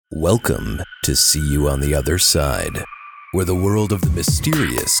Welcome to See You on the Other Side, where the world of the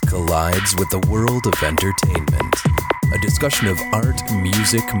mysterious collides with the world of entertainment. A discussion of art,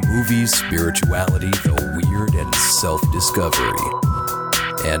 music, movies, spirituality, the weird, and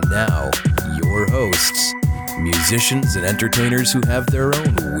self-discovery. And now, your hosts, musicians and entertainers who have their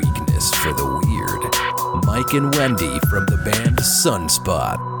own weakness for the weird, Mike and Wendy from the band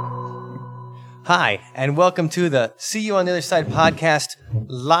Sunspot. Hi, and welcome to the See You on the Other Side podcast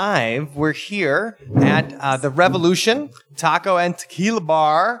live. We're here at the Revolution Taco and Tequila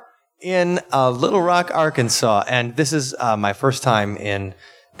Bar in Little Rock, Arkansas. And this is my first time in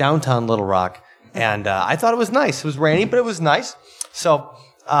downtown Little Rock. And I thought it was nice. It was rainy, but it was nice. So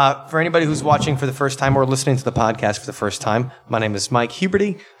for anybody who's watching for the first time or listening to the podcast for the first time, my name is Mike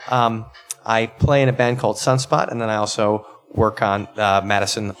Huberty. I play in a band called Sunspot, and then I also work on the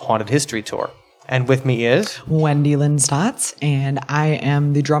Madison Haunted History Tour. And with me is Wendy Lynn Stotts, and I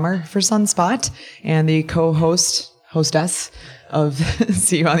am the drummer for Sunspot and the hostess of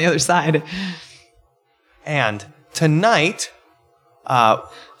See You on the Other Side. And tonight,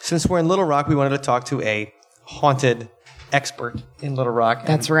 since we're in Little Rock, we wanted to talk to a haunted expert in Little Rock.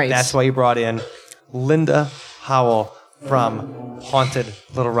 That's right. That's why you brought in Linda Howell from Haunted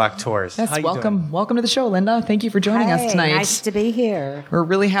Little Rock Tours. Yes, welcome to the show, Linda. Thank you for joining us tonight. Nice to be here. We're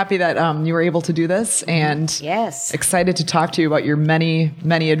really happy that you were able to do this, and excited to talk to you about your many,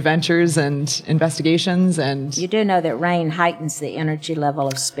 many adventures and investigations. And you do know that rain heightens the energy level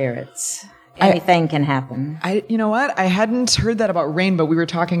of spirits. Anything can happen. You know what? I hadn't heard that about rain, but we were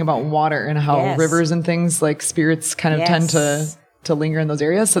talking about water and how rivers and things like spirits kind of tend to linger in those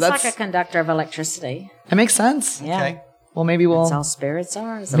areas. So it's that's like a conductor of electricity. That makes sense. Yeah. Okay. Well, maybe we'll... That's all spirits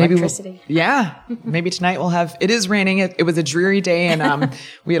are, is electricity. Maybe tonight we'll have... It is raining. It was a dreary day, and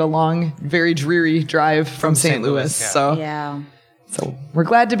we had a long, very dreary drive from St. Louis. So we're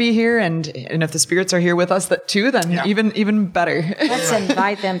glad to be here, and if the spirits are here with us too, then even better. Let's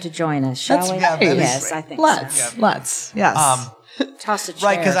invite them to join us, shall we? Yes, I think so. Let's. Yes. Toss a chair.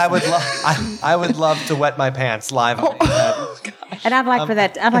 Right, because I would love to wet my pants live on the internet. And I'd like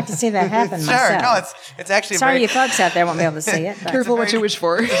to see that happen myself. Sure, no, it's actually Sorry you folks out there won't be able to see it. Careful what you wish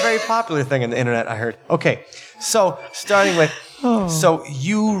for. It's a very popular thing on the internet, I heard. Okay, so starting with, so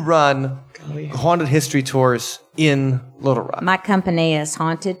you run haunted history tours in Little Rock. My company is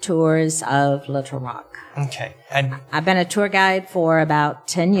Haunted Tours of Little Rock. Okay. And I've been a tour guide for about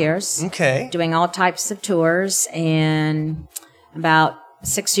 10 years. Okay. Doing all types of tours. And about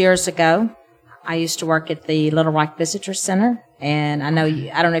 6 years ago, I used to work at the Little Rock Visitor Center. And I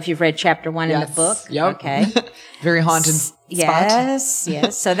don't know if you've read chapter 1 in the book. Yep. Okay. Very haunted spot. Yes.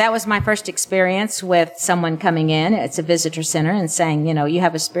 So that was my first experience with someone coming in. It's a visitor center and saying, you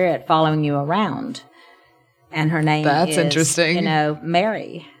have a spirit following you around. And her name is, interesting.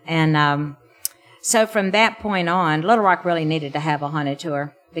 Mary. And so from that point on, Little Rock really needed to have a haunted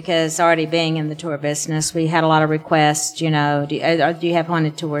tour. Because already being in the tour business, we had a lot of requests, do you have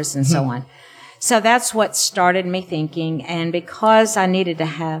haunted tours and so on. So that's what started me thinking, and because I needed to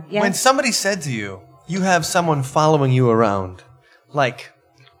have... When somebody said to you, you have someone following you around, like,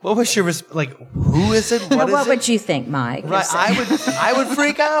 what was your... who is it? What would you think, Mike? Right, I would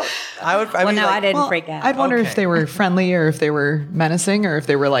freak out. I didn't freak out. I'd wonder if they were friendly, or if they were menacing, or if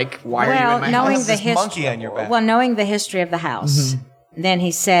they were like, why are you in my house? Monkey on your back. Well, knowing the history of the house, then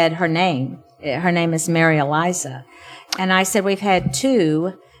he said her name. Her name is Mary Eliza. And I said, we've had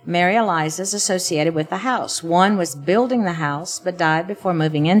two Mary Elizas associated with the house. One was building the house, but died before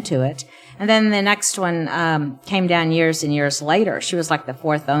moving into it. And then the next one came down years and years later. She was like the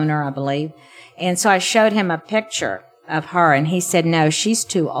fourth owner, I believe. And so I showed him a picture of her, and he said, no, she's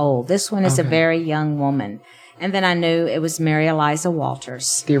too old. This one is a very young woman. And then I knew it was Mary Eliza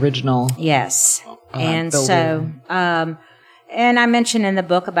Walters. The original. Yes. And building. So... And I mentioned in the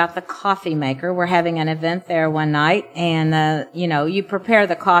book about the coffee maker. We're having an event there one night, and, you prepare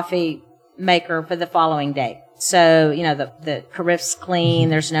the coffee maker for the following day. So, the carif's clean,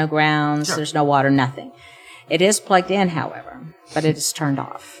 there's no grounds, there's no water, nothing. It is plugged in, however, but it is turned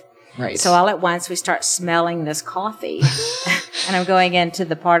off. Right. So all at once we start smelling this coffee, and I'm going into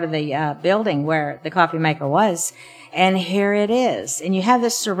the part of the building where the coffee maker was. And here it is. And you have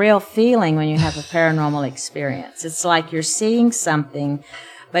this surreal feeling when you have a paranormal experience. It's like you're seeing something,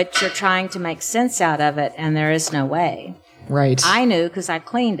 but you're trying to make sense out of it, and there is no way. Right. I knew, because I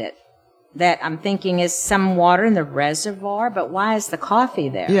cleaned it, that I'm thinking is some water in the reservoir, but why is the coffee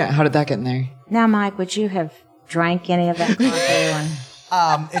there? Yeah, how did that get in there? Now, Mike, would you have drank any of that coffee?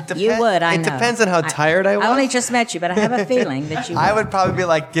 It depends. You would, I know. It depends on how tired I was. I only just met you, but I have a feeling that you would. I would probably be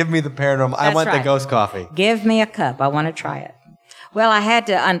like, give me the paranormal. I want the ghost coffee. Give me a cup. I want to try it. Well, I had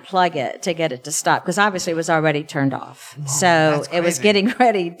to unplug it to get it to stop because obviously it was already turned off. So it was getting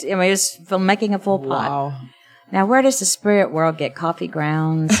ready. It was making a full pot. Wow. Now, where does the spirit world get coffee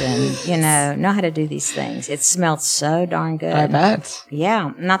grounds and, know how to do these things? It smelled so darn good. I bet.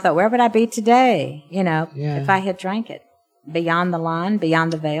 Yeah. And I thought, where would I be today, if I had drank it? Beyond the line,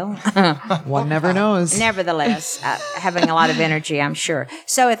 beyond the veil. One never knows. Nevertheless, having a lot of energy, I'm sure.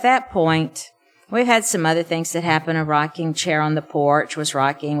 So at that point, we've had some other things that happen. A rocking chair on the porch was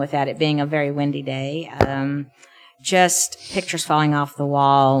rocking without it being a very windy day. Just pictures falling off the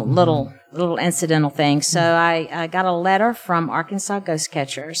wall, little incidental things. So I got a letter from Arkansas Ghost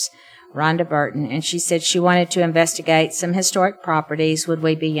Catchers, Rhonda Burton, and she said she wanted to investigate some historic properties. Would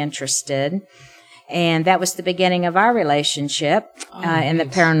we be interested? And that was the beginning of our relationship in the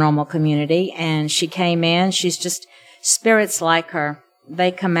paranormal community. And she came in. She's just spirits like her.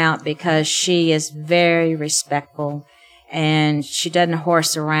 They come out because she is very respectful. And she doesn't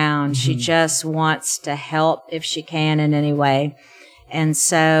horse around. She just wants to help if she can in any way. And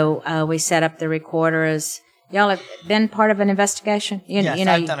so we set up the recorders. Y'all have been part of an investigation? Yes,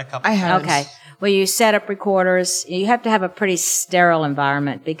 I've done a couple. I have. Okay. Well, you set up recorders. You have to have a pretty sterile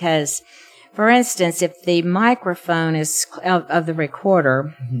environment because, for instance, if the microphone is of the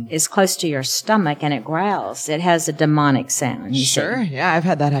recorder is close to your stomach and it growls, it has a demonic sound. Sure. Yeah, I've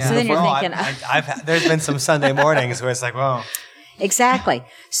had that happen. So then before. you're thinking, There's been some Sunday mornings where it's like, whoa. Exactly.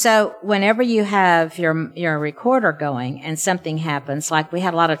 So whenever you have your recorder going and something happens, like we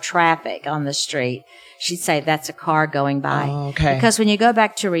had a lot of traffic on the street, she'd say that's a car going by. Oh, okay. Because when you go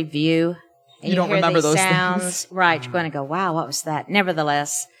back to review, and you don't hear remember these those sounds, things. right? You're going to go, wow, what was that?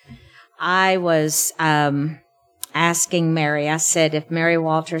 Nevertheless, I was asking Mary. I said, if Mary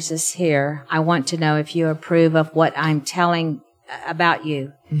Walters is here, I want to know if you approve of what I'm telling about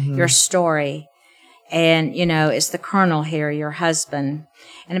you, your story. And, is the Colonel here, your husband?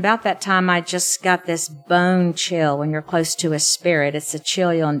 And about that time, I just got this bone chill when you're close to a spirit. It's a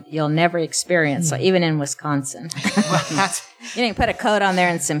chill you'll never experience, even in Wisconsin. You can put a coat on there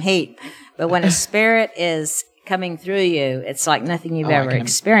and some heat. But when a spirit is coming through you, it's like nothing you've ever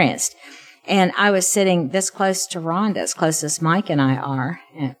experienced. And I was sitting this close to Rhonda, as close as Mike and I are.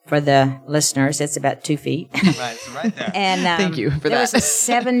 And for the listeners, it's about 2 feet. Right, it's right there. And thank you for that. There was a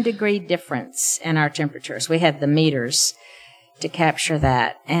 7-degree difference in our temperatures. We had the meters to capture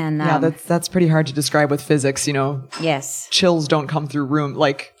that. And yeah, that's pretty hard to describe with physics. Yes, chills don't come through room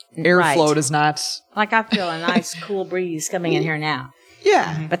like airflow does not. Like I feel a nice cool breeze coming in here now.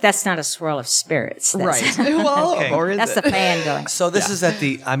 Yeah. But that's not a swirl of spirits. Right. Well, Okay. or is That's it? the fan going. So this is at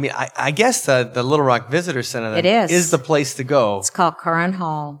I guess the Little Rock Visitor Center It is the place to go. It's called Curran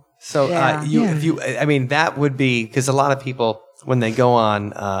Hall. So that would be, because a lot of people, when they go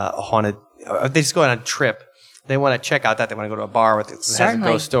on a haunted, or they just go on a trip, they want to check out that. They want to go to a bar that has a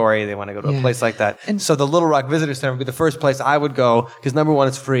ghost story. They want to go to a place like that. And so the Little Rock Visitor Center would be the first place I would go because, number one,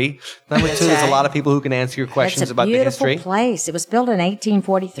 it's free. Number two, there's a lot of people who can answer your questions about the history. It's a beautiful place. It was built in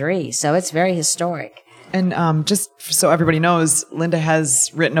 1843, so it's very historic. And just so everybody knows, Linda has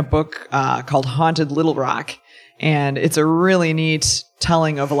written a book called Haunted Little Rock. And it's a really neat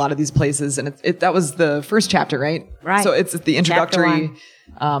telling of a lot of these places. And that was the first chapter, right? Right. So it's the introductory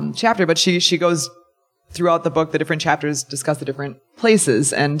chapter, but she goes throughout the book, the different chapters discuss the different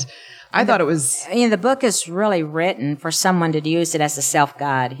places. And I thought it was... the book is really written for someone to use it as a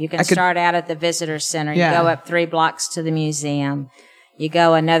self-guide. You can start out at the visitor center. You go up 3 blocks to the museum. You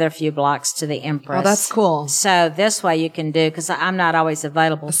go another few blocks to the Empress. Oh, that's cool. So this way you can do, because I'm not always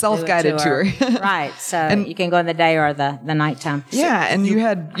available. A self-guided tour. Right. So you can go in the day or the nighttime. Yeah. And you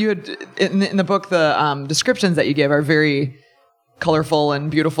had in the book, the descriptions that you give are very colorful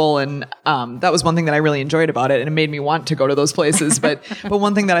and beautiful. And that was one thing that I really enjoyed about it. And it made me want to go to those places. But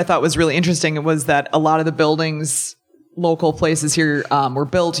one thing that I thought was really interesting was that a lot of the buildings, local places here, were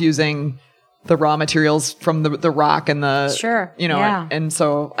built using the raw materials from the rock and and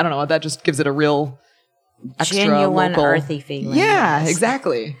so I don't know, that just gives it a real extra genuine local, earthy feeling. Yeah,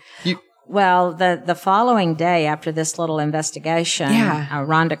 exactly. Well, the following day after this little investigation,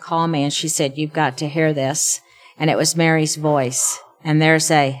 Rhonda called me and she said, "You've got to hear this." And it was Mary's voice. And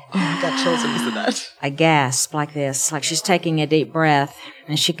there's I got chills when you said that. A gasp like this, like she's taking a deep breath.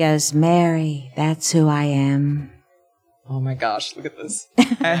 And she goes, "Mary, that's who I am." Oh my gosh, look at this.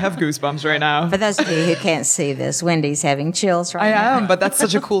 I have goosebumps right now. For those of you who can't see this, Wendy's having chills right now. I am, but that's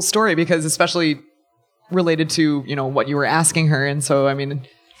such a cool story because especially related to, what you were asking her. And so,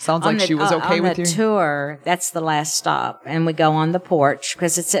 sounds like she was okay with you. On the tour, that's the last stop. And we go on the porch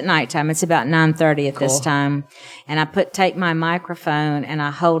because it's at nighttime. It's about 9:30 at this time. And I take my microphone and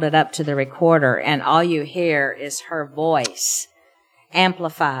I hold it up to the recorder and all you hear is her voice.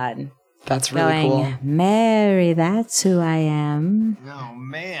 amplified. That's really going, cool. Mary, that's who I am. Oh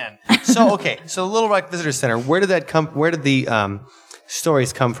man. So so Little Rock Visitor Center. Where did that come? Where did the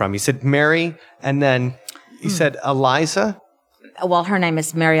stories come from? You said Mary, and then you said Eliza. Well, her name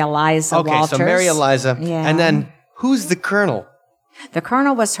is Mary Eliza Walters. Okay, so Mary Eliza, Yeah. and then who's the Colonel? The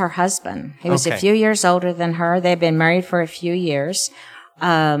Colonel was her husband. He was a few years older than her. They'd been married for a few years.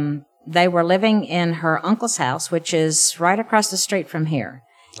 They were living in her uncle's house, which is right across the street from here.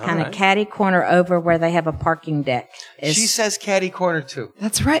 Kind of catty corner over where they have a parking deck. She says catty corner too.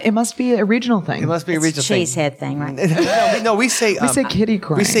 That's right. It must be a regional thing. It must be a regional thing. Cheesehead thing, right? No, we say kitty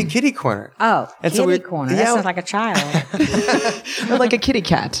corner. We say kitty corner. Oh, And kitty so corner. That sounds like a child. Or like a kitty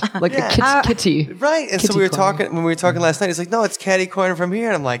cat. Like a kitty. Right. And kitty so we were corner. talking when we were talking last night. He's like, "No, it's catty corner from here."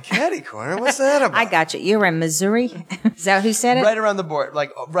 And I'm like, "Catty corner? What's that about?" I got you. You were in Missouri? Is that who said it? Right around the board,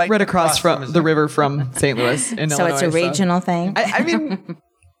 like right Across from Missouri. the river from St. Louis in So Illinois. it's a regional thing? I mean,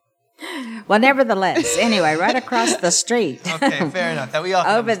 Well, nevertheless, anyway, right across the street. Okay, fair enough. That we all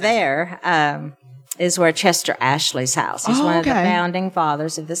Over there is where Chester Ashley's house. He's one of the founding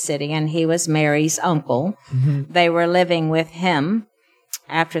fathers of the city, and he was Mary's uncle. Mm-hmm. They were living with him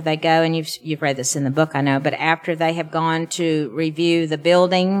after they go, and you've read this in the book, I know, but after they have gone to review the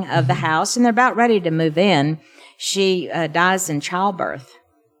building of the house, and they're about ready to move in, she dies in childbirth.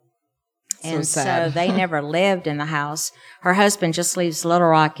 And so they never lived in the house. Her husband just leaves Little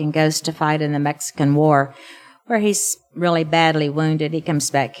Rock and goes to fight in the Mexican War, where he's really badly wounded. He comes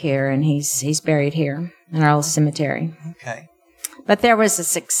back here, and he's buried here in our old cemetery. Okay. But there was a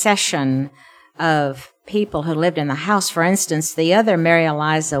succession of people who lived in the house. For instance, the other Mary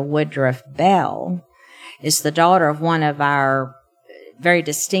Eliza Woodruff Bell is the daughter of one of our very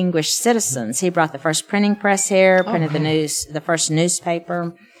distinguished citizens. He brought the first printing press here, printed the first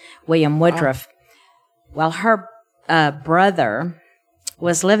newspaper. William Woodruff. Well, her brother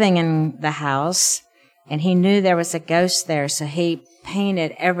was living in the house, and he knew there was a ghost there, so he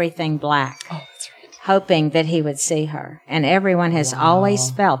painted everything black, hoping that he would see her. And everyone has always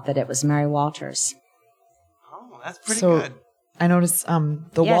felt that it was Mary Walters. Oh, that's pretty good. I noticed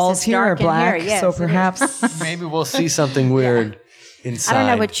the walls it's here are dark in black, here. Yes, so it perhaps Maybe we'll see something weird inside. I don't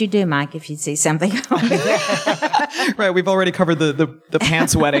know what you do, Mike, if you'd see something. right. We've already covered the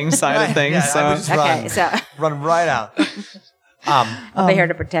pants wetting side of things. Yeah, I would just Okay, run right out. I'll be here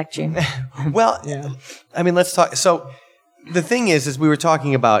to protect you. Well, I mean, let's talk. So the thing is we were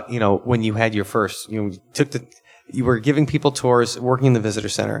talking about, when you had your first, you were giving people tours, working in the visitor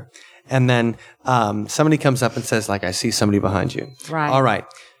center, and then somebody comes up and says, like, I see somebody behind you. Right. All right.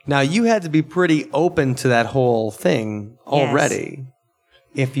 Now, you had to be pretty open to that whole thing already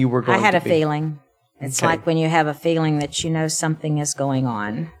if you were going to I had a feeling. It's like when you have a feeling that you know something is going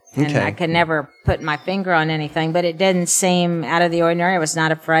on. And I could never put my finger on anything, but it didn't seem out of the ordinary. I was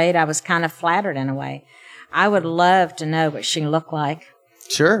not afraid. I was kind of flattered in a way. I would love to know what she looked like.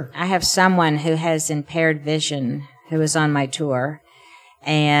 Sure. I have someone who has impaired vision who was on my tour.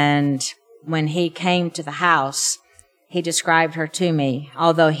 And when he came to the house, he described her to me.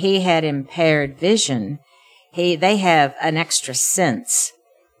 Although he had impaired vision, they have an extra sense.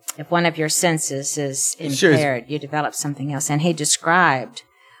 If one of your senses is impaired, you develop something else. And he described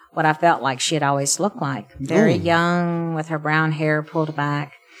what I felt like she had always looked like. Very young, with her brown hair pulled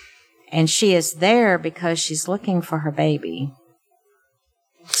back. And she is there because she's looking for her baby.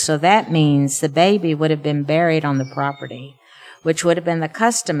 So that means the baby would have been buried on the property, which would have been the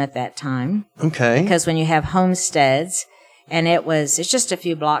custom at that time. Okay. Because when you have homesteads, and it's just a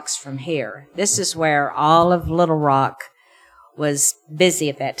few blocks from here. This is where all of Little Rock was busy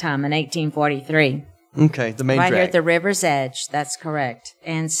at that time in 1843. Okay, the main right drag. here at the river's edge. That's correct.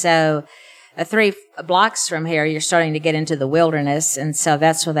 And so 3 blocks from here, you're starting to get into the wilderness. And so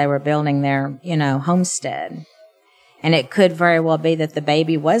that's where they were building their, homestead. And it could very well be that the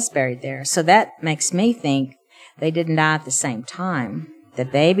baby was buried there. So that makes me think they didn't die at the same time. The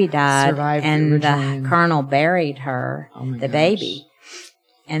baby died, Survived and originally. the colonel buried her, baby.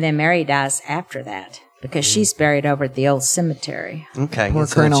 And then Mary dies after that because she's buried over at the old cemetery. Okay, Poor and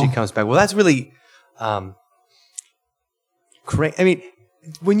so then colonel. she comes back. Well, that's really great. I mean,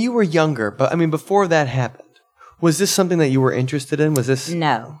 when you were younger, but I mean, before that happened, was this something that you were interested in? Was this?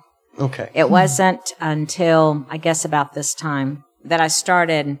 No. Okay. It wasn't until, I guess, about this time that I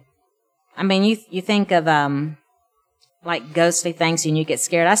started. I mean, you think of like ghostly things and you get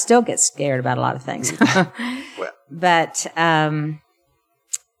scared. I still get scared about a lot of things. But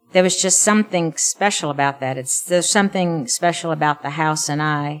there was just something special about that. There's something special about the house and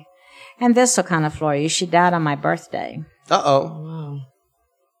I. And this will kind of floor you. She died on my birthday. Uh-oh. Wow.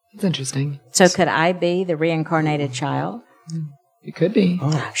 That's interesting. So could I be the reincarnated child? It could be.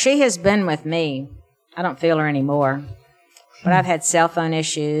 Oh. She has been with me. I don't feel her anymore. But I've had cell phone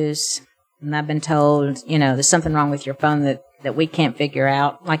issues, and I've been told, there's something wrong with your phone that we can't figure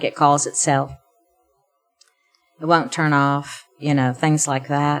out, like it calls itself. It won't turn off, things like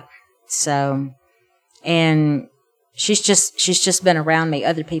that. So, and she's just been around me.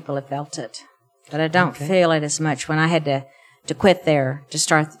 Other people have felt it. But I don't feel it as much. When I had to quit there to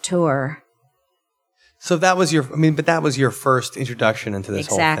start the tour. So that was your first introduction into this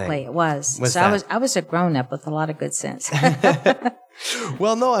whole thing. Exactly, it was. I was a grown-up with a lot of good sense.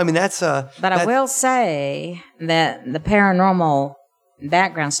 Well, no, I mean, But I will say that the paranormal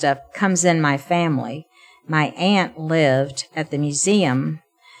background stuff comes in my family. My aunt lived at the museum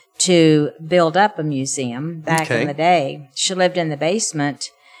to build up a museum back in the day. She lived in the basement,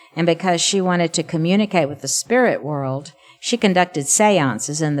 and because she wanted to communicate with the spirit world, she conducted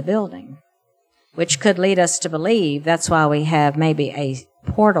seances in the building, which could lead us to believe that's why we have maybe a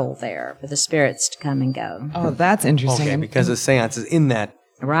portal there for the spirits to come and go. Oh, that's interesting. Okay, because the seance is in that.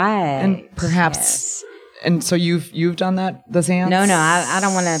 Right. And perhaps... Yes. And so you've done the seance? No, I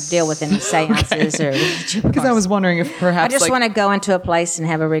don't want to deal with any seances or... Because I was wondering if perhaps... I just want to go into a place and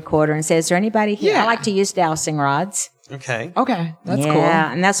have a recorder and say, is there anybody here? Yeah. I like to use dowsing rods. Okay. Okay, that's cool.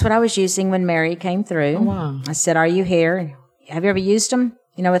 Yeah, and that's what I was using when Mary came through. Oh, wow. I said, are you here? Have you ever used them?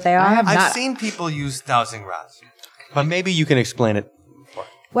 You know what they are? I have I've not. seen people use dowsing rods, but maybe you can explain it.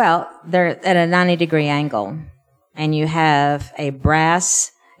 Well, they're at a 90-degree angle, and you have a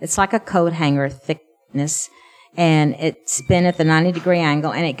brass, it's like a coat hanger thickness, and it's been at the 90-degree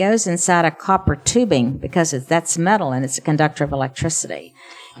angle, and it goes inside a copper tubing because that's metal, and it's a conductor of electricity.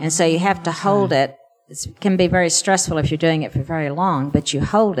 And so you have to hold it. It can be very stressful if you're doing it for very long, but you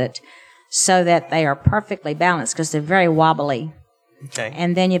hold it so that they are perfectly balanced because they're very wobbly. Okay.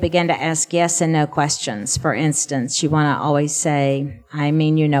 And then you begin to ask yes and no questions. For instance, you want to always say, I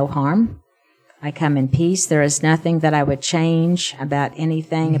mean you no harm. I come in peace. There is nothing that I would change about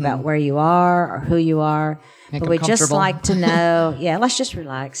anything, about where you are or who you are. Make but them we just comfortable. like to know, let's just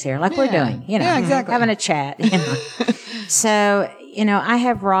relax here, like we're doing, Yeah, exactly. having a chat. So, I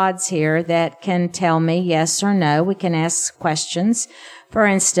have rods here that can tell me yes or no. We can ask questions. For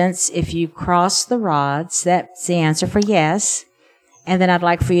instance, if you cross the rods, that's the answer for yes. And then I'd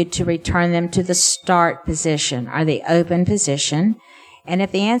like for you to return them to the start position or the open position. And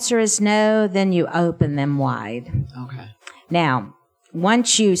if the answer is no, then you open them wide. Okay. Now,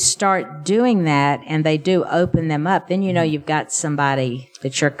 once you start doing that and they do open them up, then you've got somebody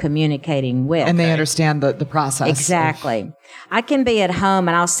that you're communicating with. And they understand the process. Exactly. I can be at home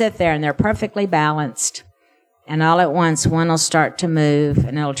and I'll sit there and they're perfectly balanced. And all at once, one will start to move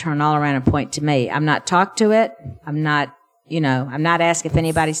and it'll turn all around and point to me. I'm not talk to it. I'm not asking if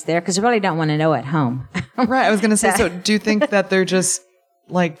anybody's there because I really don't want to know at home. Right. I was going to say, so do you think that they're just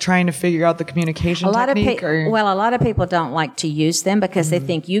like trying to figure out the communication technique? A lot of people don't like to use them because they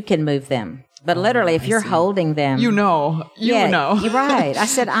think you can move them. But literally, if you're holding them, You know. You're right. I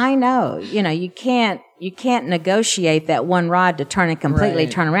said, I know. You can't negotiate that one rod to turn and completely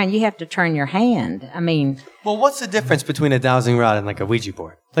turn around. You have to turn your hand. I mean, Well, what's the difference between a dowsing rod and like a Ouija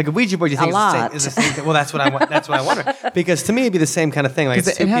board? Like a Ouija board, you think is the same thing? Well, that's what I want. That's what I wonder. Because to me, it'd be the same kind of thing. Like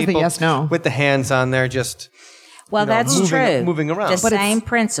it's it has the people yes/no. with the hands on there, just that's true. moving around. The same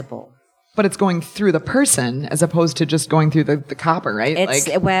principle. But it's going through the person as opposed to just going through the copper, right?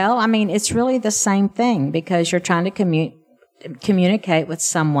 It's really the same thing because you're trying to communicate with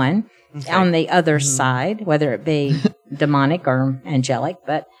someone on the other side, whether it be demonic or angelic.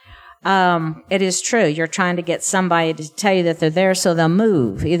 But it is true. You're trying to get somebody to tell you that they're there so they'll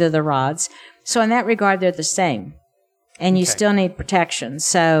move, either the rods. So in that regard, they're the same. And you still need protection.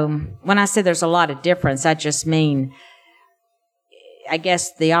 So when I say there's a lot of difference, I just mean... I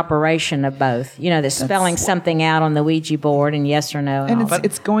guess the operation of both. They're spelling something out on the Ouija board and yes or no. And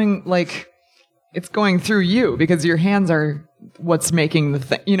it's going through you because your hands are what's making the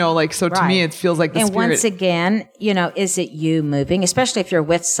thing. So to me, it feels like the and spirit. once again, is it you moving? Especially if you're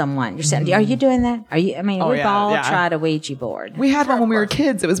with someone. You're saying, are you doing that? Are you? I mean, we've all tried a Ouija board. We had one when we were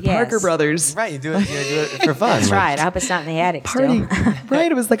kids. It was Parker Brothers. Right, you do it for fun. That's right. I hope it's not in the attic Party, still. right?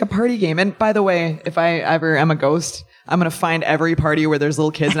 It was like a party game. And by the way, if I ever am a ghost, I'm going to find every party where there's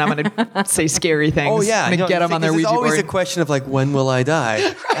little kids and I'm going to say scary things. Oh, yeah. I'm going to get them on their Ouija board. It's always a question of like, when will I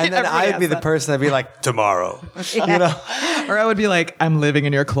die? And then I'd be the person that'd be like, tomorrow. Or I would be like, I'm living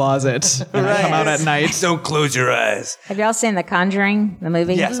in your closet and I come out at night. Don't close your eyes. Have y'all seen The Conjuring, the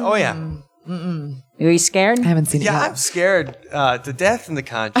movie? Yes. Oh, yeah. Were you scared? I haven't seen it Yeah, yet. I'm scared to death in The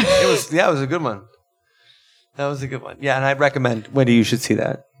Conjuring. It was a good one. That was a good one. Yeah, and I'd recommend, Wendy, you should see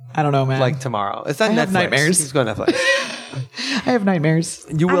that. I don't know, man. Like tomorrow. It's not I Netflix. have nightmares. Just go to Netflix. I have nightmares.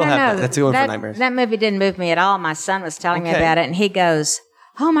 You will have that. That's going that, for nightmares. That movie didn't move me at all. My son was telling me about it, and he goes,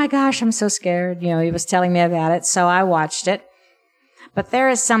 "Oh my gosh, I'm so scared." He was telling me about it, so I watched it. But there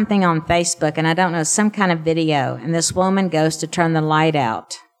is something on Facebook, and I don't know, some kind of video, and this woman goes to turn the light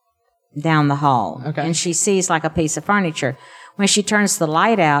out down the hall, and she sees like a piece of furniture. When she turns the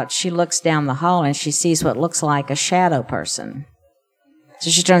light out, she looks down the hall, and she sees what looks like a shadow person. So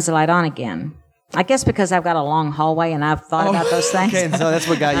she turns the light on again. I guess because I've got a long hallway and I've thought about those things. Okay, so that's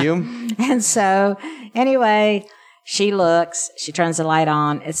what got you? And so, anyway, she looks, she turns the light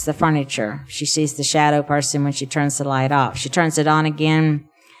on, it's the furniture. She sees the shadow person when she turns the light off. She turns it on again,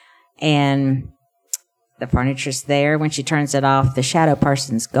 and the furniture's there. When she turns it off, the shadow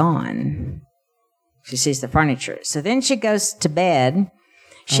person's gone. She sees the furniture. So then she goes to bed.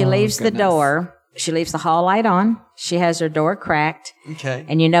 She leaves the door. She leaves the hall light on. She has her door cracked. Okay.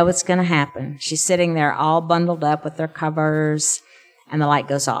 And you know what's going to happen. She's sitting there all bundled up with their covers, and the light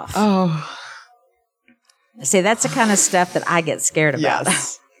goes off. Oh. See, that's the kind of stuff that I get scared about.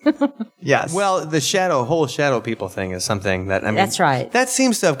 Yes. Yes. Well, the whole shadow people thing is something that, That's right. That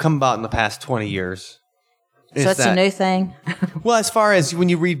seems to have come about in the past 20 years. So it's a new thing? Well, as far as when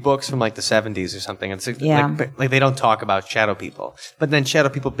you read books from like the 70s or something, it's like they don't talk about shadow people. But then shadow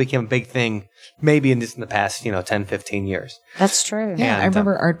people became a big thing maybe in the past, 10, 15 years. That's true. Yeah, I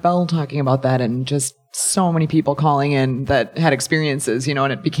remember Art Bell talking about that, and just so many people calling in that had experiences,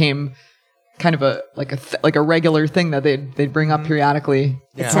 and it became kind of a regular thing that they'd bring up periodically.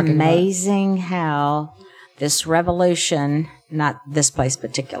 It's amazing how this revolution, not this place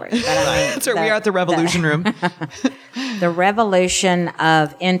particularly, but that's right. We are at the Revolution Room. The revolution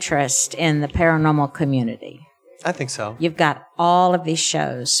of interest in the paranormal community. I think so. You've got all of these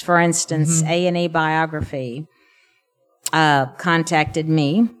shows. For instance, A&E Biography contacted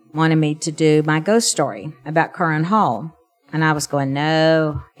me, wanted me to do my ghost story about Curran Hall. And I was going,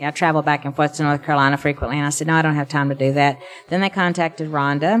 no. I travel back and forth to North Carolina frequently. And I said, no, I don't have time to do that. Then they contacted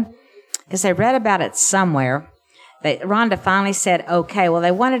Rhonda because they read about it somewhere. Rhonda finally said, okay, well,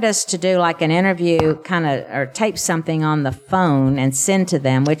 they wanted us to do like an interview or tape something on the phone and send to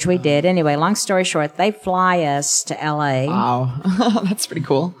them, which we did. Anyway, long story short, they fly us to L.A. Wow. That's pretty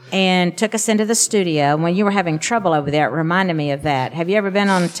cool. And took us into the studio. When you were having trouble over there, it reminded me of that. Have you ever been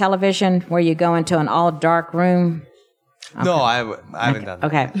on television where you go into an all-dark room? Okay. No, I haven't done that.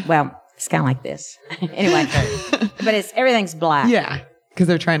 Okay, well, it's kind of like this. Anyway, but everything's black. Yeah, because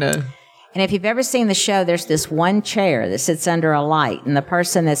they're trying to... And if you've ever seen the show, there's this one chair that sits under a light, and the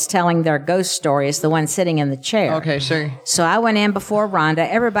person that's telling their ghost story is the one sitting in the chair. Okay, sure. So I went in before Rhonda.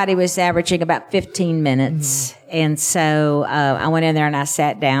 Everybody was averaging about 15 minutes. And so I went in there and I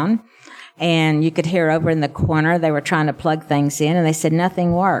sat down, and you could hear over in the corner, they were trying to plug things in, and they said,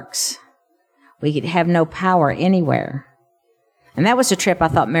 nothing works. We could have no power anywhere. And that was a trip I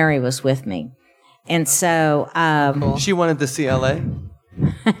thought Mary was with me. And so... Cool. She wanted to see L.A.?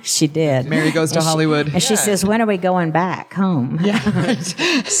 She did. Mary goes to Hollywood. And she says, when are we going back home? Yeah.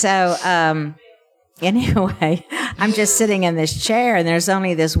 So, anyway, I'm just sitting in this chair, and there's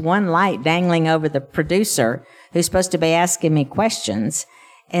only this one light dangling over the producer who's supposed to be asking me questions.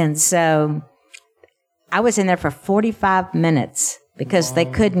 And so I was in there for 45 minutes because they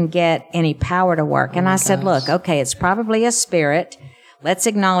couldn't get any power to work. And I said, look, okay, it's probably a spirit. Let's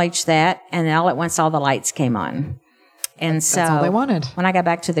acknowledge that. And all at once, all the lights came on. And so that's all they wanted. When I got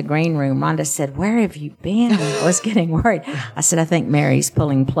back to the green room, Rhonda said, where have you been? I was getting worried. I said, I think Mary's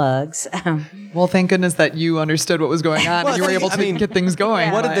pulling plugs. Well, thank goodness that you understood what was going on and you were able to get things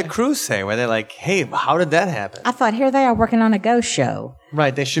going. What did the crew say? Were they like, hey, how did that happen? I thought, here they are working on a ghost show.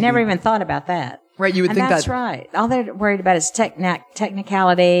 Right, they should Never even thought about that. Right, you would think that's right. All they're worried about is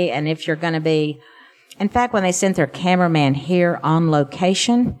technicality, and if you're going to be... In fact, when they sent their cameraman here on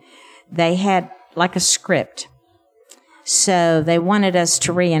location, they had like a script. So they wanted us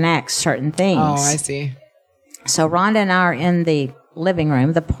to reenact certain things. Oh, I see. So Rhonda and I are in the living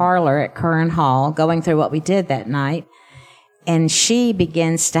room, the parlor at Curran Hall, going through what we did that night. And she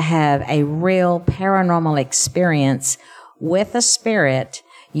begins to have a real paranormal experience with a spirit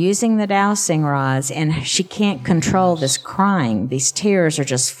using the dowsing rods, and she can't control this crying. These tears are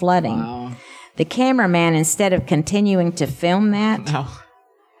just flooding. Wow. The cameraman, instead of continuing to film that,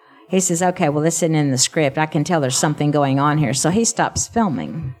 he says, okay, well, this isn't in the script. I can tell there's something going on here. So he stops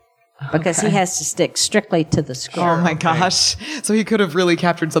filming because he has to stick strictly to the script. Oh, my gosh. So he could have really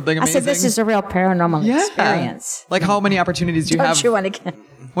captured something amazing. I said, this is a real paranormal experience. Like, how many opportunities do you have you want to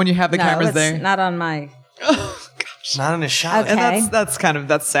when you have the cameras there? Not on my... Oh, gosh. Not on a shot. Okay. And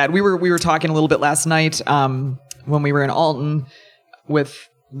that's sad. We were talking a little bit last night when we were in Alton with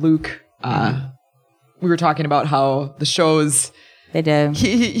Luke... we were talking about how the shows, They do.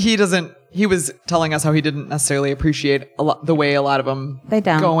 He was telling us how he didn't necessarily appreciate the way a lot of them They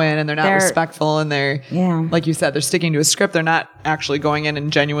don't. go in, and they're not respectful, and they're, like you said, they're sticking to a script. They're not actually going in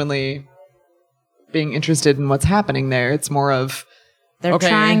and genuinely being interested in what's happening there. It's more of, They're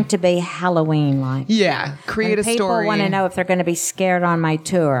trying to be Halloween-like. Yeah, create a story. People want to know if they're going to be scared on my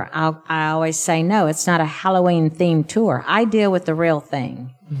tour. I always say, no, it's not a Halloween-themed tour. I deal with the real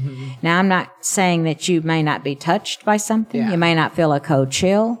thing. Mm-hmm. Now, I'm not saying that you may not be touched by something. Yeah. You may not feel a cold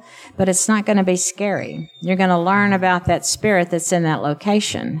chill, but it's not going to be scary. You're going to learn about that spirit that's in that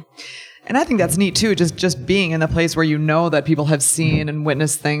location. And I think that's neat too, just being in the place where you know that people have seen and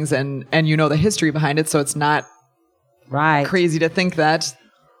witnessed things, and you know the history behind it, so it's not crazy to think that.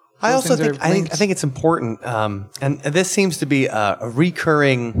 I also think it's important, and this seems to be a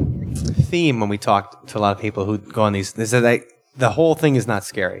recurring theme when we talk to a lot of people who go on these. They say the whole thing is not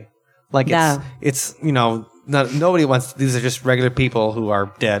scary. Like it's nobody wants. These are just regular people who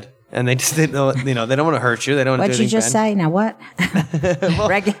are dead, and they don't want to hurt you. They don't. What'd you just say? Now what?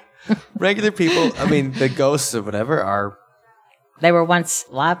 Regular people. I mean, the ghosts or whatever are. They were once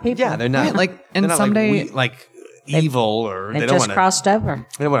live people. Yeah, they're not and someday evil, or they don't just crossed over.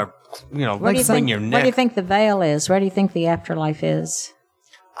 They don't want to, bring your neck. Where do you think the veil is? Where do you think the afterlife is?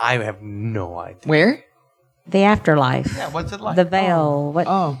 I have no idea. Where? The afterlife. Yeah, what's it like? The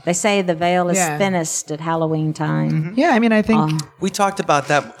veil. They say the veil is thinnest at Halloween time. Mm-hmm. Yeah, I mean, I think we talked about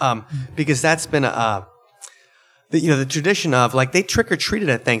that because that's been the tradition of they trick or treated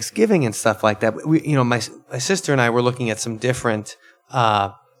at Thanksgiving and stuff like that. My sister and I were looking at some different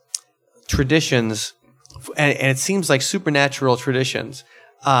traditions, and it seems like supernatural traditions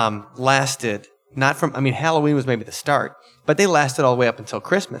lasted not from. I mean, Halloween was maybe the start, but they lasted all the way up until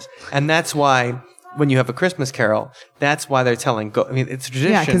Christmas, and that's why. When you have a Christmas carol, that's why they're telling. It's a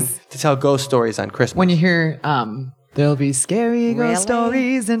tradition to tell ghost stories on Christmas. When you hear, there'll be scary ghost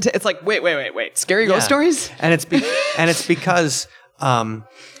stories, and it's like, wait, scary ghost stories, and it's because,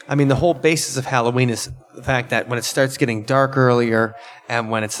 the whole basis of Halloween is the fact that when it starts getting dark earlier, and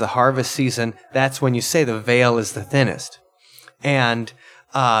when it's the harvest season, that's when you say the veil is the thinnest, and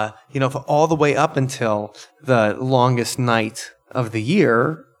for all the way up until the longest night of the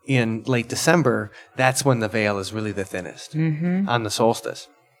year. In late December, that's when the veil is really the thinnest on the solstice.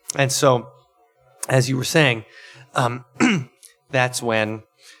 And so, as you were saying, that's when,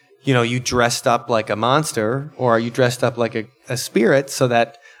 you dressed up like a monster or you dressed up like a spirit so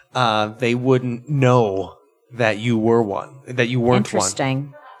that they wouldn't know that you were one, that you weren't Interesting.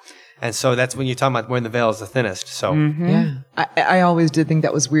 One. And so that's when you're talking about when the veil is the thinnest. So, yeah, I always did think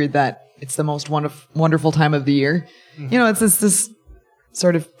that was weird that it's the most wonderful time of the year. It's this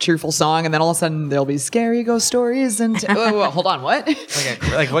sort of cheerful song, and then all of a sudden there'll be scary ghost stories. And hold on, what?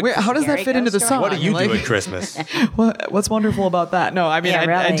 How does that fit into the song? What do you do at Christmas? What's wonderful about that? No, I mean,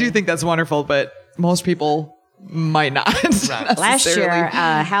 I do think that's wonderful, but most people might not. Last year,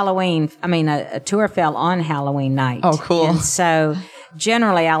 Halloween. A tour fell on Halloween night. Oh, cool. And so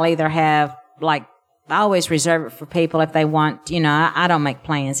generally, I'll either have I always reserve it for people if they want. I don't make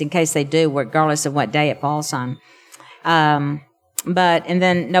plans in case they do, regardless of what day it falls on. And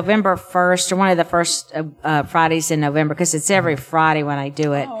then November 1st, or one of the first Fridays in November, because it's every Friday when I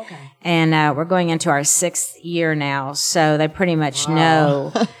do it. Oh, okay. And we're going into our 6th year now, so they pretty much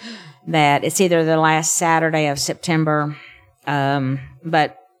know that it's either the last Saturday of September.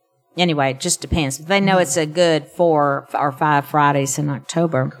 But anyway, it just depends. They know it's a good 4 or 5 Fridays in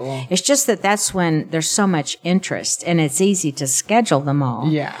October. Cool. It's just that's when there's so much interest, and it's easy to schedule them all.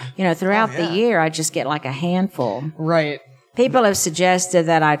 Yeah. Throughout the year, I just get like a handful. Right. People have suggested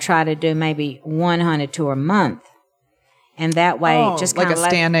that I try to do maybe one haunted tour a month. And that way, just kind of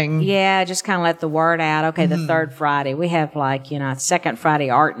standing. Yeah, just kind of let the word out. Okay, the third Friday. We have second Friday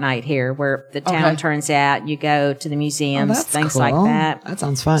art night here where the town turns out. You go to the museums, things like that. That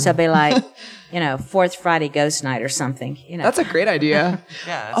sounds fun. So it'll be like, fourth Friday ghost night or something. That's a great idea.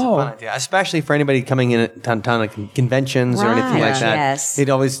 Yeah, that's a fun idea. Especially for anybody coming in at ton of conventions or anything like that. Yes. They're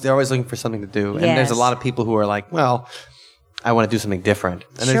always looking for something to do. And there's a lot of people who are like, well, I want to do something different.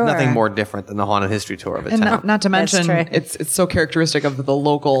 And there's nothing more different than the haunted history tour of a town. And not to mention, it's so characteristic of the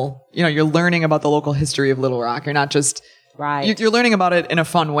local, you're learning about the local history of Little Rock. You're not just, you're learning about it in a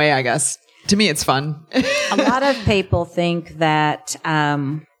fun way, I guess. To me, it's fun. A lot of people think that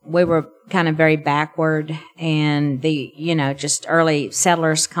we were kind of very backward and just early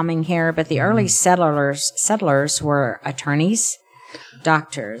settlers coming here. But the early settlers were attorneys,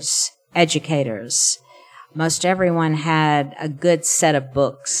 doctors, educators. Most everyone had a good set of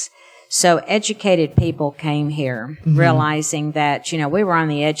books. So educated people came here, realizing that, we were on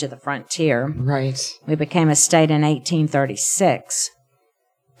the edge of the frontier. Right. We became a state in 1836.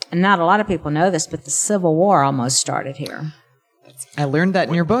 And not a lot of people know this, but the Civil War almost started here. I learned that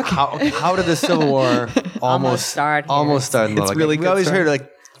in your book. How did the Civil War almost start? Almost start. It's really good. We always story. heard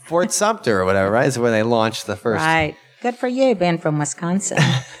Fort Sumter or whatever, right? Is where they launched the first. Right. Good for you, being from Wisconsin.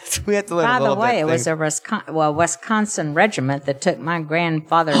 We had to learn By a little the way, bit it was a Wisconsin regiment that took my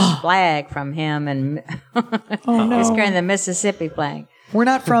grandfather's flag from him, and he was carrying the Mississippi flag. We're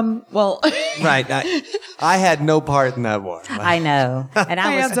not from, Right. I had no part in that war. I know. And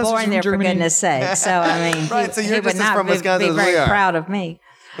I was ancestors born from there, Germany. for goodness sake. So, I mean, Right, so you're he would just as not from Wisconsin be as we very are. proud of me.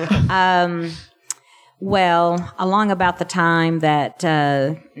 Well, along about the time that,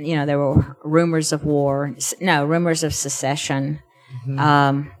 there were rumors of war, rumors of secession.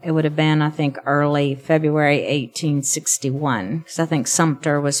 It would have been, I think, early February 1861, because I think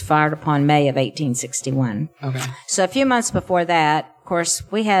Sumter was fired upon May of 1861. Okay. So a few months before that, of course,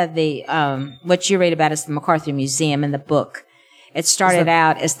 we had the, what you read about is the McCarthy Museum in the book. It started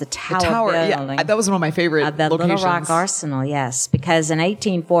out as the Tower Building. Yeah, that was one of my favorite the locations. Little Rock Arsenal, yes, because in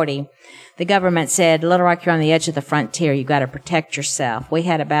 1840, the government said, Little Rock, you're on the edge of the frontier. You've got to protect yourself. We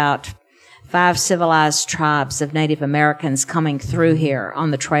had about 5 civilized tribes of Native Americans coming through here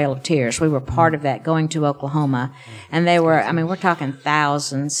on the Trail of Tears. We were part of that, going to Oklahoma. And they were, we're talking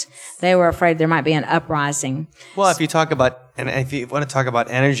thousands. They were afraid there might be an uprising. Well, if you if you want to talk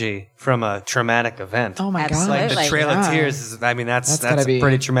about energy from a traumatic event. Oh my God. Absolutely. Like the Trail of Tears that's gotta a be-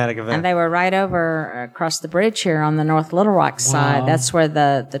 pretty traumatic event. And they were right over across the bridge here on the North Little Rock side. Wow. That's where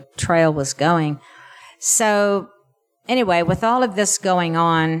the trail was going. So anyway, with all of this going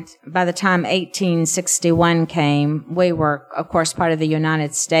on, by the time 1861 came, we were, of course, part of the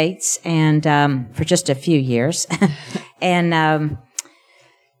United States, and for just a few years. And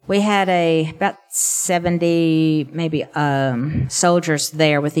we had about 70, maybe, soldiers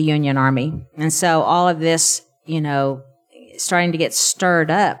there with the Union Army. And so all of this, starting to get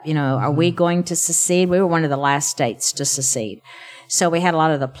stirred up, are we going to secede? We were one of the last states to secede. So we had a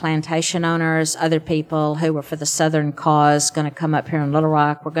lot of the plantation owners, other people who were for the Southern cause going to come up here in Little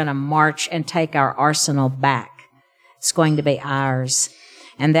Rock. We're going to march and take our arsenal back. It's going to be ours.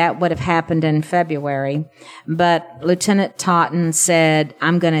 And that would have happened in February. But Lieutenant Totten said,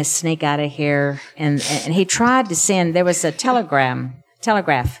 I'm going to sneak out of here. And he tried to send, there was a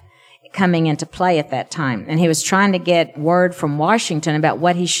telegraph coming into play at that time. And he was trying to get word from Washington about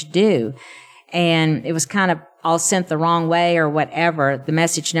what he should do. And it was kind of all sent the wrong way or whatever. The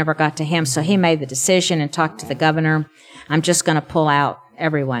message never got to him. So he made the decision and talked to the governor. I'm just going to pull out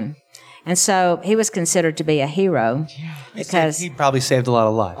everyone. And so he was considered to be a hero because he probably saved a lot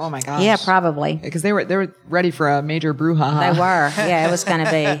of lives. Oh my gosh. yeah, probably. Because they were ready for a major brouhaha. They were. Yeah, it was going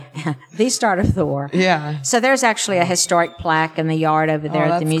to be the start of the war. Yeah. So there's actually a historic plaque in the yard over there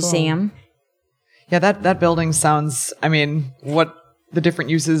at the that's museum. cool. Yeah, that building sounds, what the different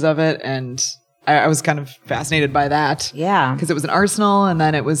uses of it, and I was kind of fascinated by that. Yeah. Because it was an arsenal, and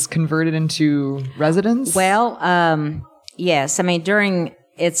then it was converted into residence. Well, yes. During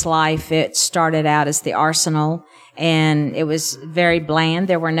its life, it started out as the arsenal, and it was very bland.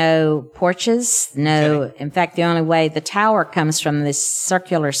 There were no porches. In fact, the only way the tower comes from this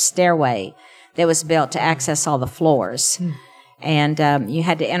circular stairway that was built to access all the floors. And you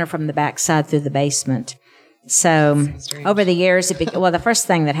had to enter from the backside through the basement. So over the years, the first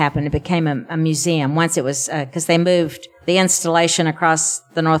thing that happened, it became a museum. Once it was, because they moved the installation across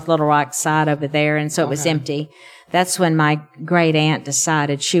the North Little Rock side over there, and so it was empty. That's when my great aunt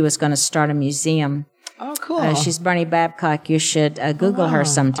decided she was going to start a museum. Oh, cool. She's Bernie Babcock. You should Google her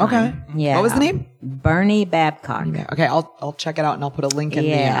sometime. Okay. Yeah. What was the name? Bernie Babcock. Okay, I'll check it out, and I'll put a link in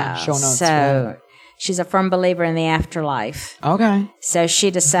the show notes. So she's a firm believer in the afterlife. Okay. So she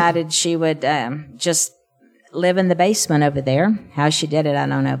decided she would just live in the basement over there. How she did it, I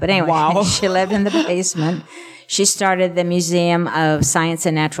don't know. But anyway, Wow. She lived in the basement. She started the Museum of Science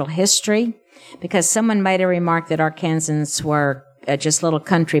and Natural History because someone made a remark that Arkansans were just little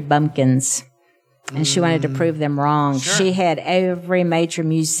country bumpkins. And she wanted to prove them wrong. Sure. She had every major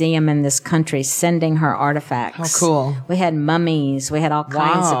museum in this country sending her artifacts. How cool. We had mummies. We had all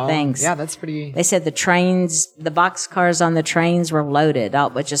kinds of things. Yeah, that's pretty... They said the boxcars on the trains were loaded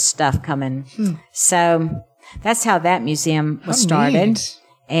out with just stuff coming. So that's how that museum was started. Neat.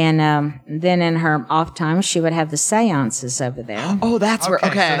 And then in her off time, she would have the seances over there. Oh, that's where... Okay.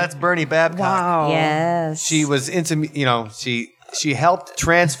 So that's Bernie Babcock. Wow. Yes. She was into, she helped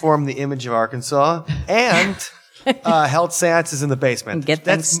transform the image of Arkansas and held seances in the basement. Get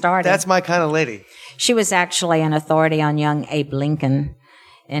things started. That's my kind of lady. She was actually an authority on young Abe Lincoln.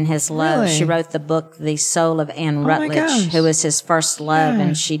 in his love. Really? She wrote the book, The Soul of Anne my Rutledge, gosh. who was his first love, Yeah.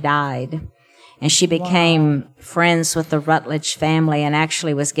 and she died. And she became friends with the Rutledge family and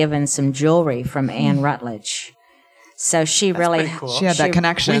actually was given some jewelry from Anne Rutledge. So she really pretty cool. She had that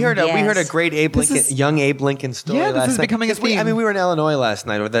connection. We heard a Yes. great young Abe Lincoln story Yeah, this last is night. becoming a 'Cause we theme. were in Illinois last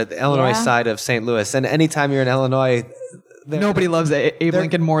night, or the Illinois Yeah. side of St. Louis, and anytime you're in Illinois, Nobody loves Abe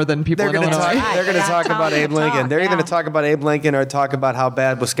Lincoln more than people they're in going to Illinois. talk. Right. They're going to Yeah, talk talk about the Abe Lincoln. talk, They're either yeah. going to talk about Abe Lincoln or talk about how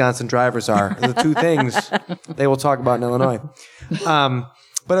bad Wisconsin drivers are. The two things they will talk about in Illinois.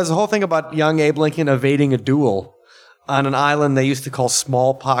 But there's a whole thing about young Abe Lincoln evading a duel on an island they used to call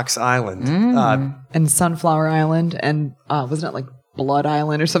Smallpox Island. And Sunflower Island, and wasn't it like Blood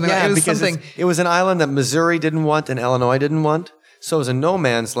Island or something? Yeah, like, it was because something. it was an island that Missouri didn't want and Illinois didn't want. So it was a no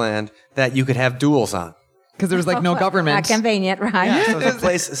man's land that you could have duels on. Because there was like no Not government. convenient, right? So it was a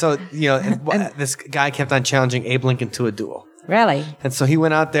place. So this guy kept on challenging Abe Lincoln to a duel, Really? and so he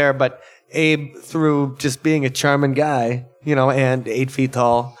went out there. But Abe, through just being a charming guy, and 8 feet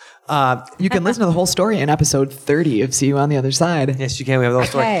tall. You can listen to the whole story in episode 30 of See You on the Other Side. Yes, you can. We have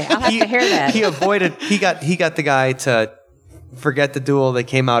those Okay, stories. I'll have to hear that. He avoided. He got the guy to forget the duel. They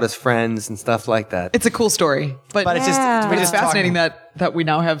came out as friends and stuff like that. It's a cool story, but But it's just Yeah. we're it's just fascinating talking- that we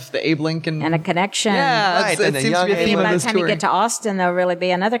now have the Abe Lincoln And a connection. Yeah, Right, it and the seems to be young a theme Abe of By the this time you tour. get to Austin, there'll really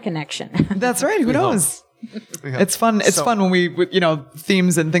be another connection. That's right. Who knows? It's fun. It's fun when we,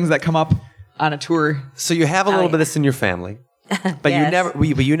 themes and things that come up on a tour. So you have a little yeah. bit of this in your family, but Yes.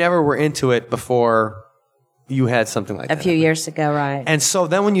 you never were into it before you had something like A that. few years ago, right? And so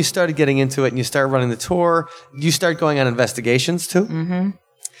then when you started getting into it and you started running the tour, you start going on investigations too. Mm-hmm.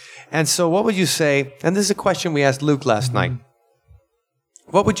 And so what would you say, and this is a question we asked Luke last night,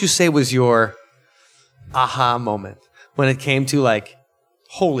 what would you say was your aha moment when it came to like,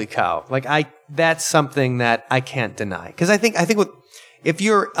 holy cow, that's something that I can't deny. Because I think if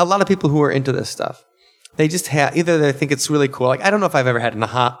you're a lot of people who are into this stuff, they just have, either they think it's really cool. Like, I don't know if I've ever had an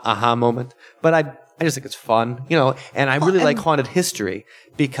aha moment, but I just think it's fun, and I really like haunted history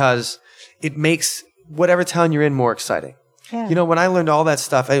because it makes whatever town you're in more exciting. Yeah. When I learned all that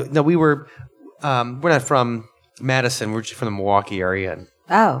stuff, we're not from Madison, we're just from the Milwaukee area.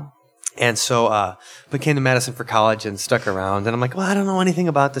 And so we came to Madison for college and stuck around. And I'm like, well, I don't know anything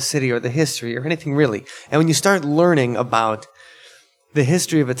about the city or the history or anything really. And when you start learning about the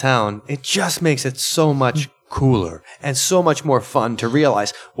history of a town, it just makes it so much cooler and so much more fun to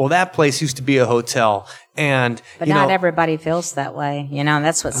realize, well, that place used to be a hotel. And, But not everybody feels that way, and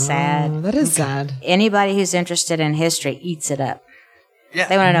that's what's sad. Oh, that is sad. Anybody who's interested in history eats it up. Yeah.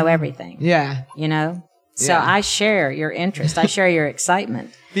 They want to know everything, Yeah. So Yeah. I share your interest. I share your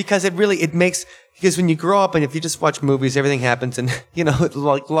excitement. Because because when you grow up and if you just watch movies, everything happens in,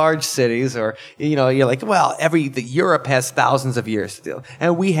 like large cities or, you're like, well, Europe has thousands of years to deal.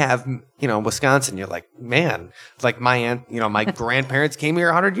 And we have, Wisconsin, you're like, man, it's like my aunt, my grandparents came here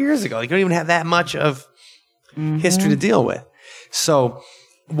 100 years ago. You don't even have that much of history to deal with. So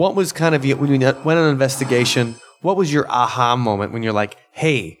what was kind of, when you went on an investigation, what was your aha moment when you're like,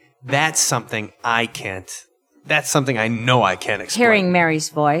 hey, that's something I know I can't explain. Hearing Mary's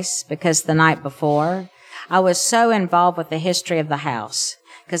voice, because the night before, I was so involved with the history of the house,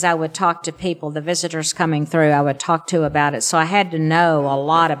 because I would talk to people, the visitors coming through, I would talk to about it. So I had to know a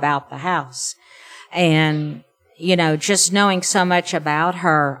lot about the house. And, just knowing so much about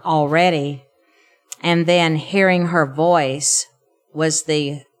her already, and then hearing her voice was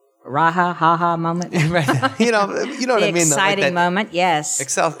the raha, ha-ha moment. Right. You know what The I mean? exciting moment, yes.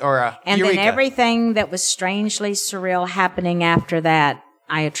 And Eureka. then everything that was strangely surreal happening after that,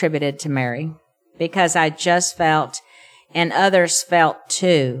 I attributed to Mary, because I just felt, and others felt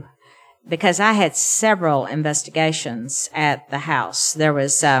too, because I had several investigations at the house. There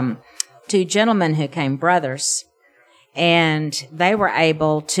was 2 gentlemen who came, brothers, and they were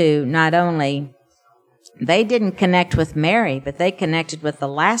able to not only, they didn't connect with Mary, but they connected with the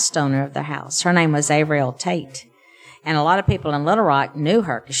last owner of the house. Her name was Averill Tate. And a lot of people in Little Rock knew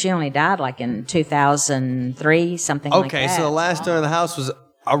her because she only died like in 2003, something like that. Okay, so the last owner of the house was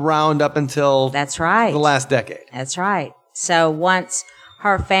around up until That's right. the last decade. That's right. So once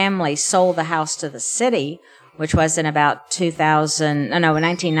her family sold the house to the city, which was in about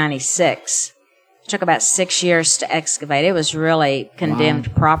 1996, it took about 6 years to excavate. It was really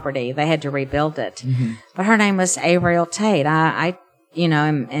condemned property. They had to rebuild it. Mm-hmm. But her name was Averill Tate. I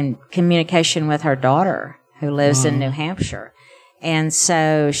am in communication with her daughter, who lives in New Hampshire. And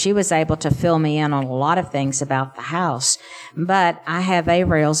so she was able to fill me in on a lot of things about the house. But I have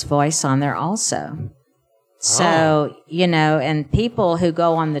Averill's voice on there also. So, and people who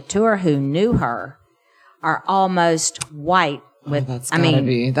go on the tour who knew her are almost white That's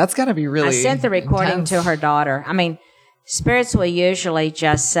gotta be really. I sent the recording intense. to her daughter. I mean, spirits will usually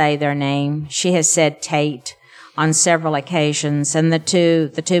just say their name. She has said Tate on several occasions, and the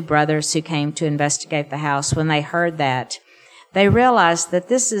two brothers who came to investigate the house, when they heard that, they realized that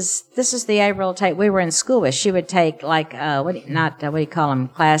this is the Avril Tate we were in school with. She would take like what do you call them,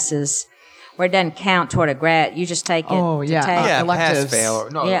 classes where it doesn't count toward a grad. You just take it. Oh yeah, pass electives.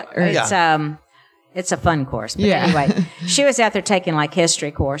 fail. It's a fun course. But anyway, she was out there taking like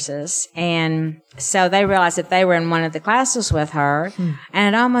history courses. And so they realized that they were in one of the classes with her.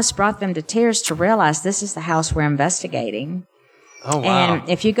 And it almost brought them to tears to realize this is the house we're investigating. Oh, wow. And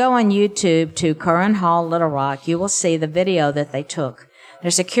if you go on YouTube to Curran Hall, Little Rock, you will see the video that they took.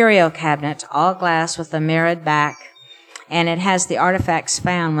 There's a curio cabinet, all glass with a mirrored back. And it has the artifacts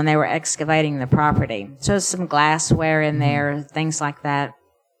found when they were excavating the property. So there's some glassware in there, things like that.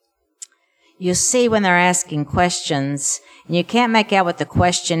 You see when they're asking questions, and you can't make out what the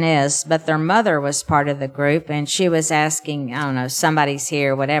question is, but their mother was part of the group, and she was asking, I don't know, somebody's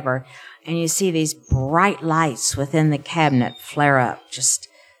here, whatever, and you see these bright lights within the cabinet flare up, just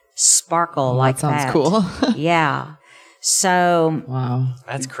sparkle like that. That sounds cool. Yeah. So. Wow.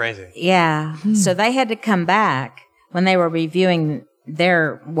 That's crazy. Yeah. So they had to come back when they were reviewing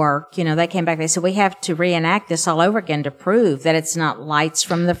their work, they came back, they said, we have to reenact this all over again to prove that it's not lights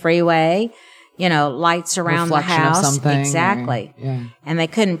from the freeway, lights around Reflection the house. Of something, exactly. Yeah. And they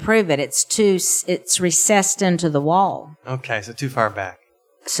couldn't prove it. It's recessed into the wall. Okay, so too far back.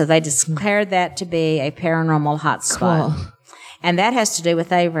 So they declared that to be a paranormal hotspot. Cool. And that has to do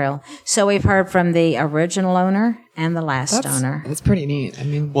with Avril. So we've heard from the original owner and the last owner. That's pretty neat.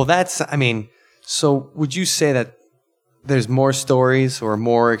 So would you say that there's more stories or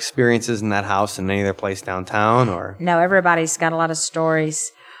more experiences in that house than any other place downtown, or? No, everybody's got a lot of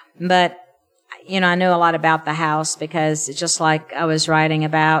stories. But, I knew a lot about the house because it's just like I was writing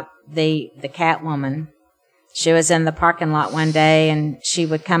about the cat woman. She was in the parking lot one day and she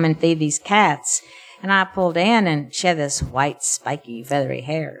would come and feed these cats. And I pulled in and she had this white, spiky, feathery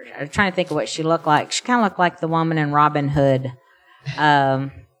hair. I was trying to think of what she looked like. She kind of looked like the woman in Robin Hood.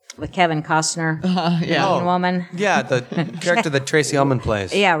 With Kevin Costner, Indian woman. Yeah, the character that Tracy Ullman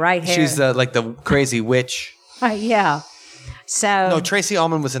plays. Yeah, right here. She's the crazy witch. Yeah. So no, Tracy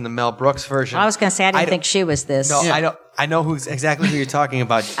Ullman was in the Mel Brooks version. I was going to say I didn't think she was this. No, I know exactly who you're talking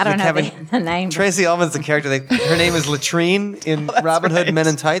about. I don't know the name. Tracy Ullman's the character. Her name is Latrine in Robin Hood Men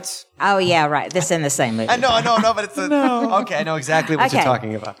in Tights. Oh yeah, right. This is in the same movie. I know, but it's okay. I know exactly what you're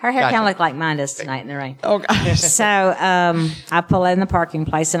talking about. Her hair kind of looked like mine does tonight in the rain. Oh gosh. So I pull in the parking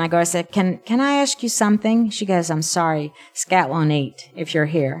place and I said, Can I ask you something? She goes, I'm sorry, Scout won't eat if you're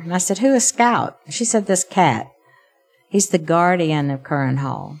here. And I said, who is Scout? She said, this cat. He's the guardian of Curran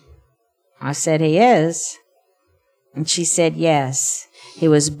Hall. I said, he is. And she said, yes. He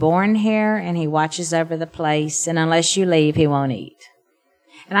was born here and he watches over the place, and unless you leave, he won't eat.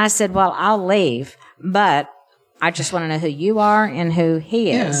 And I said, well, I'll leave, but I just want to know who you are and who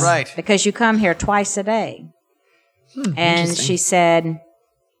he is. Yeah. Right. Because you come here twice a day. And she said,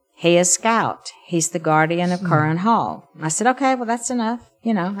 he is Scout. He's the guardian of Curran Hall. I said, okay, well, that's enough.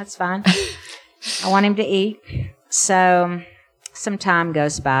 That's fine. I want him to eat. So some time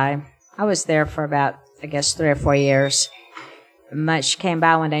goes by. I was there for about, 3 or 4 years. But she came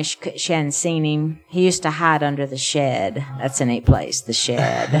by one day. She hadn't seen him. He used to hide under the shed. That's a neat place, the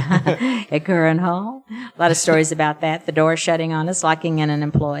shed at Curran Hall. A lot of stories about that. The door shutting on us, locking in an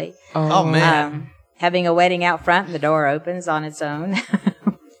employee. Oh man. Having a wedding out front, and the door opens on its own.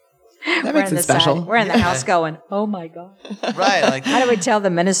 That makes it special. We're in the house going, oh my God. Right. How do we tell the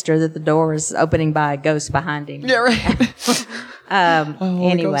minister that the door is opening by a ghost behind him? Yeah, right.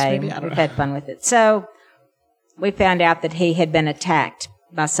 Anyway, we've had fun with it. So we found out that he had been attacked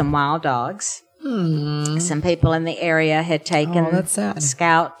by some wild dogs. Some people in the area had taken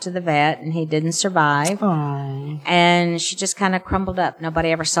Scout to the vet, and he didn't survive. Aww. And she just kind of crumbled up. Nobody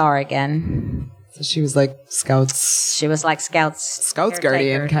ever saw her again. So she was like Scout's... She was like Scout's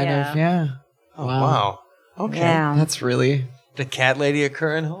guardian, kind of, yeah. Oh, wow. Okay. Yeah. That's really... The cat lady at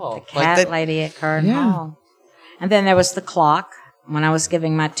Curran Hall. The cat lady at Curran Hall. And then there was the clock. When I was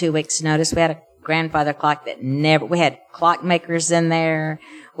giving my 2 weeks' notice, we had a grandfather clock that we had clockmakers in there.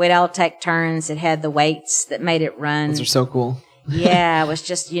 We'd all take turns. It had the weights that made it run. Those are so cool. Yeah, it was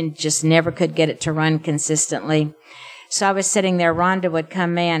just, you just never could get it to run consistently. So I was sitting there. Rhonda would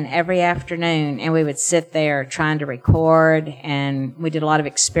come in every afternoon, and we would sit there trying to record. And we did a lot of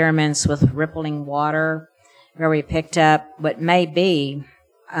experiments with rippling water, where we picked up what may be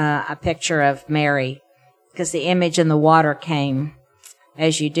a picture of Mary, because the image in the water came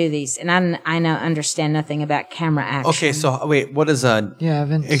as you do these. And I understand nothing about camera action. Okay, so wait, what is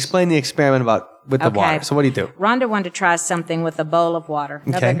explain the experiment with the water. So what do you do? Rhonda wanted to try something with a bowl of water,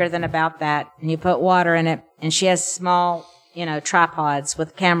 no bigger than about that. And you put water in it, and she has small, tripods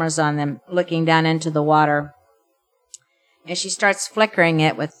with cameras on them looking down into the water. And she starts flickering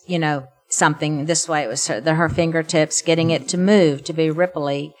it with, something. This way it was her fingertips, getting it to move, to be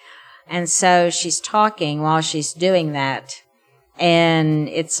ripply. And so she's talking while she's doing that. And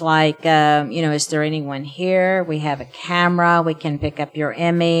it's like, is there anyone here? We have a camera. We can pick up your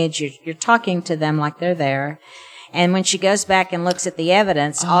image. You're talking to them like they're there. And when she goes back and looks at the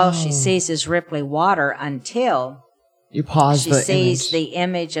evidence, all she sees is ripply water until you pause she sees the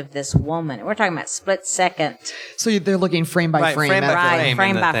image of this woman. We're talking about split second. So they're looking frame by frame.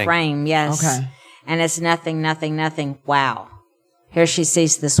 Frame by frame, yes. Okay. And it's nothing. Wow. Here she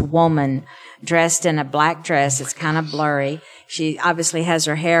sees this woman dressed in a black dress. It's kind of blurry. She obviously has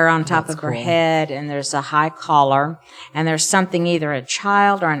her hair on top of her head, and there's a high collar, and there's something, either a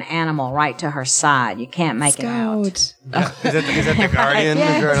child or an animal, right to her side. You can't make it out. Is that the Guardian?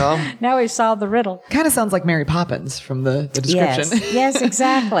 Yes. Now we've solved the riddle. Kind of sounds like Mary Poppins from the description. Yes,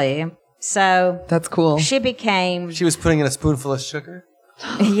 exactly. So that's cool. She was putting in a spoonful of sugar?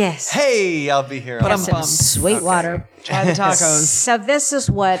 Yes. Hey, I'll be here. But some sweet water. Try the tacos. So this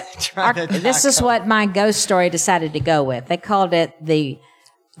is what my ghost story decided to go with. They called it the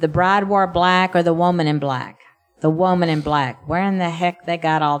bride wore black, or the woman in black. The woman in black. Where in the heck they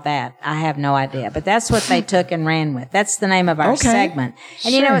got all that? I have no idea. But that's what they took and ran with. That's the name of our segment.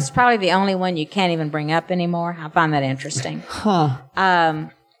 And it's probably the only one you can't even bring up anymore. I find that interesting.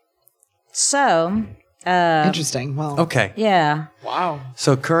 Interesting. Well, okay. Yeah. Wow.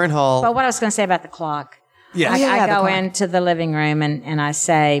 So Current Hall. But what I was going to say about the clock. Yes. I go into the living room and I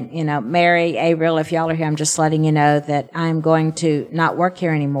say, Mary, Avril, if y'all are here, I'm just letting you know that I'm going to not work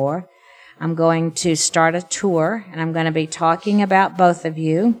here anymore. I'm going to start a tour, and I'm going to be talking about both of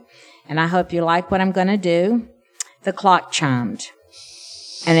you. And I hope you like what I'm going to do. The clock chimed.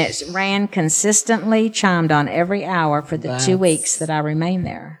 And it ran consistently, chimed on every hour for the 2 weeks that I remained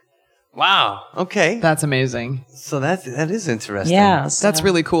there. Wow. Okay. That's amazing. So that is interesting. Yeah. That's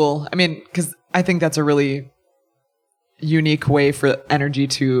really cool. I mean, because I think that's a really unique way for energy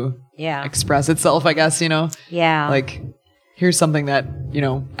to express itself, I guess, Yeah. Like, here's something that,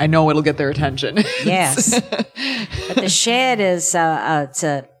 I know it'll get their attention. Yes. But the shed is,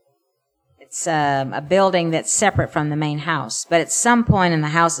 it's a building that's separate from the main house. But at some point in the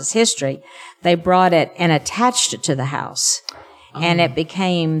house's history, they brought it and attached it to the house. And it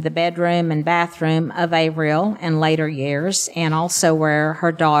became the bedroom and bathroom of Avril in later years, and also where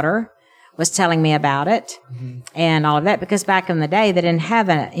her daughter was telling me about it and all of that. Because back in the day, they didn't have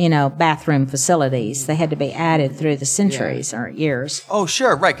bathroom facilities. They had to be added through the centuries or years. Oh,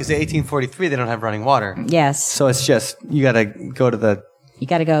 sure, right. Because in 1843, they don't have running water. Yes. So it's just you got to go to the. You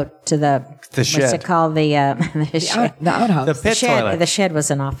got to go to the shed. What's it called? The shed. The outhouse. The pit toilet. The shed was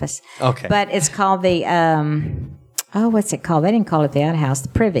an office. Okay. But it's called the. What's it called? They didn't call it the outhouse, the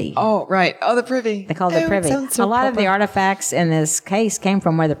privy. Oh, right. Oh, the privy. They called it the privy. So a lot of the artifacts in this case came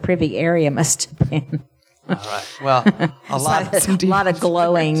from where the privy area must have been. All right. Well, a lot of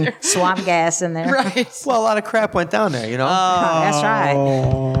glowing swamp gas in there. Right. Well, a lot of crap went down there, That's right.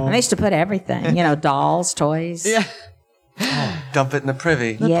 And they used to put everything, dolls, toys. Yeah. Dump it in the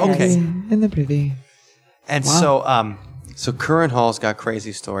privy. Yes. Okay. In the privy. And so Current Hall's got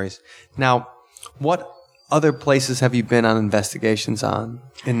crazy stories. Now, what other places have you been on investigations on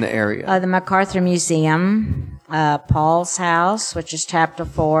in the area? The MacArthur Museum, Paul's house, which is chapter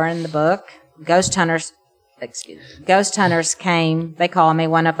 4 in the book. Ghost hunters came. They called me,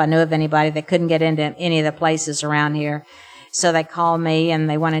 wondered if I knew of anybody. They couldn't get into any of the places around here. So they called me, and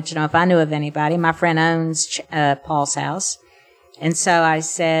they wanted to know if I knew of anybody. My friend owns Paul's house. And so I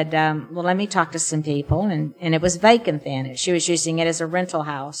said, well, let me talk to some people. And it was vacant then. She was using it as a rental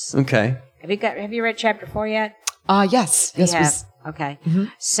house. Okay. Have you read chapter 4 yet? Yes. Yes, you have. Okay. Mm-hmm.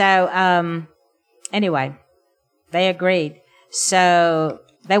 So, anyway, they agreed. So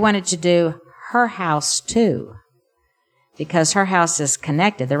they wanted to do her house too, because her house is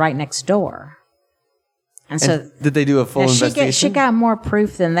connected. They're right next door. And so did they do a full investigation? She got more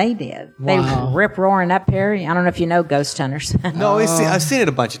proof than they did. Wow. They rip roaring up here. I don't know if you know ghost hunters. No, I've seen it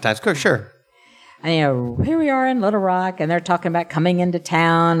a bunch of times. Sure. And, here we are in Little Rock, and they're talking about coming into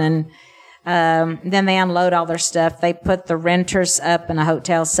town, and then they unload all their stuff. They put the renters up in a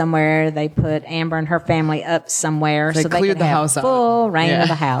hotel somewhere. They put Amber and her family up somewhere they so they cleared could the have house out. full reign of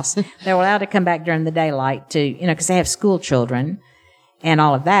the house. They were allowed to come back during the daylight to, because they have school children and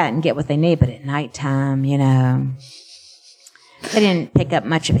all of that and get what they need. But at nighttime, They didn't pick up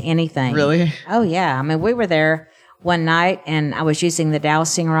much of anything. Really? Oh, yeah. I mean, we were there one night, and I was using the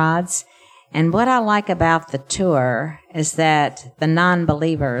dowsing rods. And what I like about the tour is that the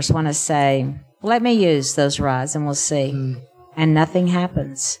non-believers want to say, let me use those rods, and we'll see. And nothing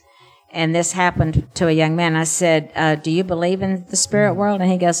happens. And this happened to a young man. I said, do you believe in the spirit world? And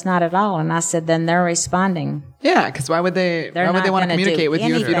he goes, not at all. And I said, then they're responding. Yeah, because why would they want to communicate with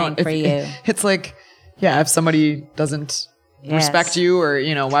you if you don't? It's like, if somebody doesn't respect you, or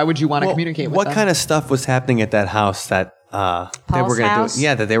why would you want to communicate with them? What kind of stuff was happening at that house that they were going to do?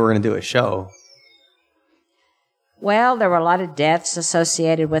 Yeah, that they were going to do a show. Well, there were a lot of deaths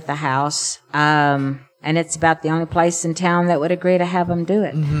associated with the house. And it's about the only place in town that would agree to have them do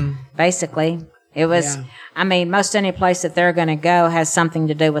it. Basically, it was, I mean, most any place that they're going to go has something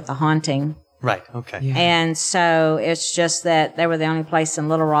to do with the haunting. Right. Okay. Yeah. And so it's just that they were the only place in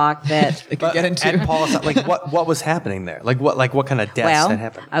Little Rock that they could get into. And Paul, like what was happening there? Like what kind of deaths that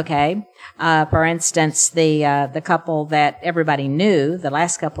happened? Okay. For instance, the couple that everybody knew, the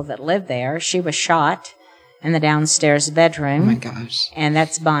last couple that lived there, she was shot in the downstairs bedroom. Oh my gosh. And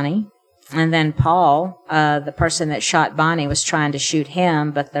that's Bonnie. And then Paul, the person that shot Bonnie, was trying to shoot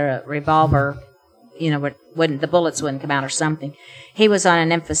him, but the revolver, the bullets wouldn't come out or something. He was on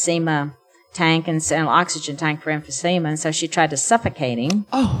an emphysema tank and an oxygen tank for emphysema, and so she tried to suffocate him.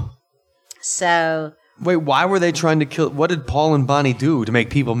 Oh. So. Wait, why were they trying to kill? What did Paul and Bonnie do to make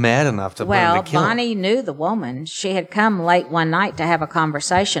people mad enough to kill him? Bonnie knew the woman. She had come late one night to have a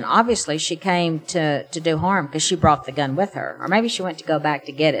conversation. Obviously, she came to do harm because she brought the gun with her. Or maybe she went to go back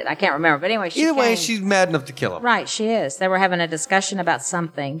to get it. I can't remember. But anyway, Either way, she's mad enough to kill him. Right, she is. They were having a discussion about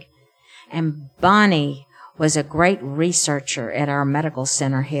something. And Bonnie was a great researcher at our medical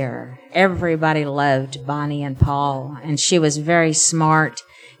center here. Everybody loved Bonnie and Paul. And she was very smart.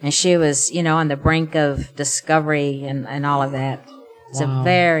 And she was, on the brink of discovery and all of that. It's a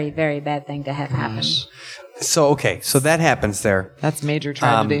very, very bad thing to have happen. So that happens there. That's major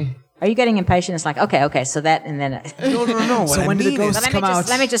tragedy. Are you getting impatient? It's like, okay, so that, and then... No. So when did the ghosts come out?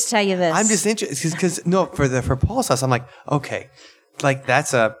 Let me just tell you this. I'm just interested, because, for Paul's house, I'm like, okay, like,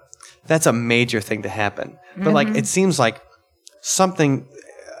 that's a major thing to happen. But, like, it seems like something...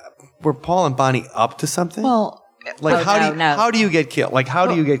 were Paul and Bonnie up to something? Well... Like how do you get killed? Like how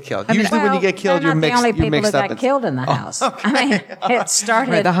do you get killed? Usually when you get killed, you're mixed. They're not the only people that got killed in the house. I mean, it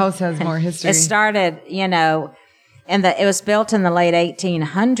started. Right, the house has more history. It started, it was built in the late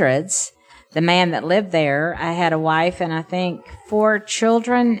 1800s. The man that lived there, I had a wife and I think 4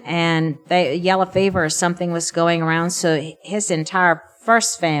 children, and yellow fever or something was going around. So his entire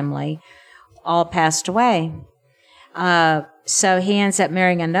first family all passed away. So he ends up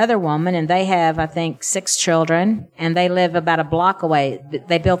marrying another woman, and they have, I think, 6 children, and they live about a block away.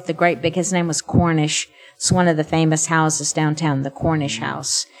 They built the great big, his name was Cornish. It's one of the famous houses downtown, the Cornish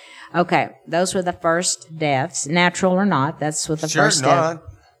House. Okay, those were the first deaths, natural or not. That's what the first death.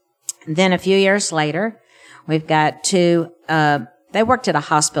 Then a few years later, we've got 2, they worked at a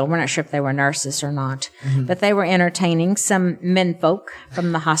hospital. We're not sure if they were nurses or not, but they were entertaining some menfolk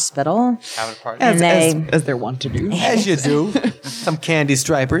from the hospital. Having a party. As they're wont to do. As you do. Some candy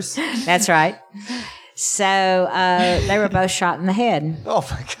stripers. That's right. So they were both shot in the head. Oh,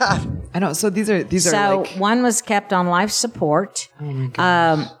 my God. I know. So these are so like... one was kept on life support. Oh, my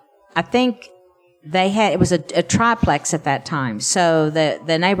gosh. I think it was a triplex at that time. So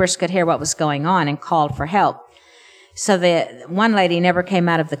the neighbors could hear what was going on and called for help. So the one lady never came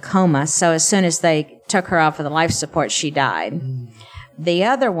out of the coma. So as soon as they took her off of the life support, she died. The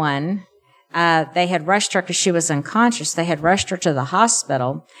other one, they had rushed her because she was unconscious. They had rushed her to the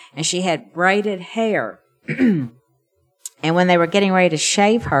hospital, and she had braided hair. And when they were getting ready to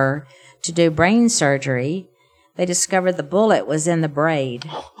shave her to do brain surgery, they discovered the bullet was in the braid.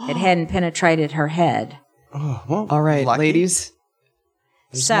 It hadn't penetrated her head. Oh, well, all right, lucky. Ladies.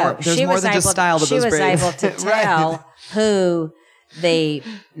 There's more than just style to those braids. She was able to tell who the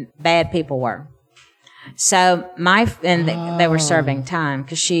bad people were. So they were serving time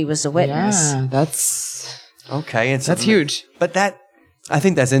because she was a witness. Yeah, that's okay. That's huge. But I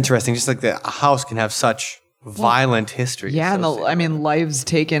think that's interesting. Just like a house can have such violent history. Yeah, and lives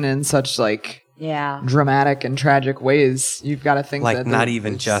taken in such dramatic and tragic ways. You've got to think like not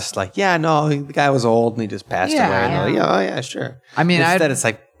even just like the guy was old and he just passed away. And sure. I mean, instead it's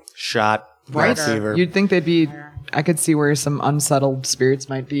like shot, right? Fever. You'd think they'd be. I could see where some unsettled spirits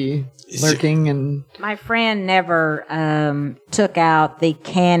might be lurking. And my friend never took out the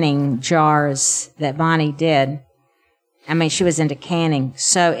canning jars that Bonnie did. I mean, she was into canning.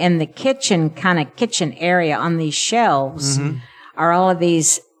 So in the kitchen area on these shelves are all of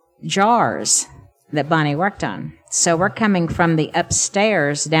these jars that Bonnie worked on. So we're coming from the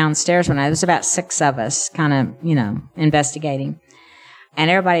upstairs, downstairs when there's about 6 of us kind of, investigating. And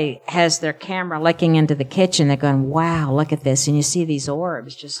everybody has their camera looking into the kitchen. They're going, wow, look at this. And you see these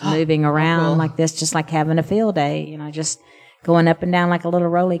orbs just moving around like this, just like having a field day, just going up and down like a little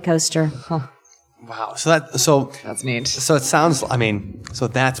roller coaster. Wow. So that's neat. So it sounds, so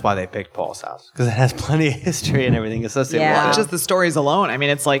that's why they picked Paul's house, because it has plenty of history and everything associated with it. Just the stories alone. I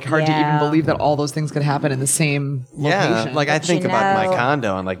mean, it's like hard to even believe that all those things could happen in the same location. Yeah, like I think about my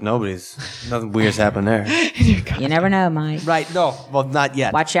condo and like nothing weird's happened there. You never know, Mike. Right. No, well, not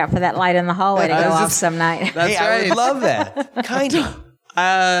yet. Watch out for that light in the hallway to go off some night. That's hey, right. I would love that. Kind of.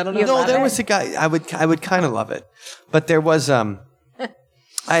 I don't know. No, there was a guy, I would kind of love it. But there was,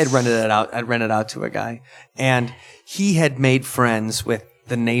 I had rented it out. I'd rented out to a guy, and he had made friends with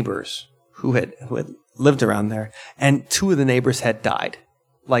the neighbors who had lived around there. And 2 of the neighbors had died.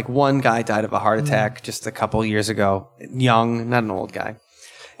 Like one guy died of a heart attack just a couple years ago, young, not an old guy.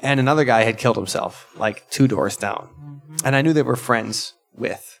 And another guy had killed himself, like 2 doors down. Mm-hmm. And I knew they were friends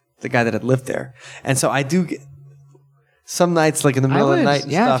with the guy that had lived there. And so I do get some nights, like in the middle of the night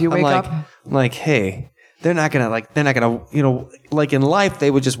and stuff, if you wake up. I'm like, hey, they're not gonna, like in life,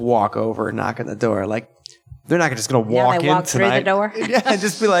 they would just walk over and knock on the door. Like, they're not just gonna walk in through the door. Yeah, and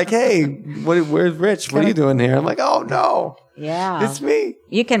just be like, hey, where's Rich? What are you doing here? I'm like, oh no. Yeah. It's me.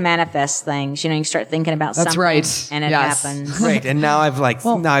 You can manifest things. You start thinking about something. That's right. And it happens. Right. And now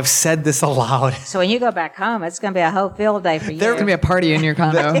I've said this aloud. So when you go back home, it's going to be a whole field day for you. There's going to be a party in your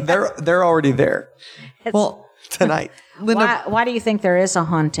condo. They're already there. Tonight. Linda, why do you think there is a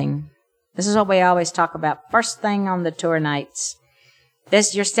haunting? This is what we always talk about. First thing on the tour nights.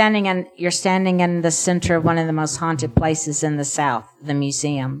 You're standing in the center of one of the most haunted places in the South, the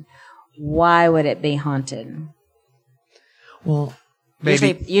museum. Why would it be haunted? Well,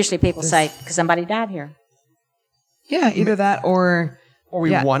 usually people say because somebody died here. Yeah, either that or we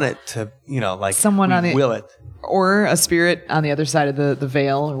want it to, like someone on will it, or a spirit on the other side of the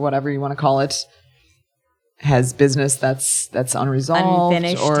veil or whatever you want to call it has business that's unresolved,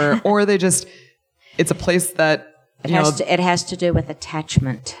 unfinished, or they just it's a place that it has to do with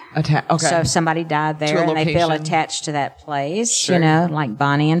attachment. Okay. So if somebody died there and they feel attached to that place, sure. Like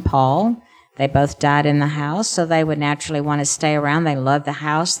Bonnie and Paul. They both died in the house, so they would naturally want to stay around. They loved the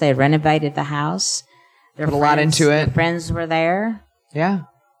house. They renovated the house. Put a lot into it. Their friends were there. Yeah.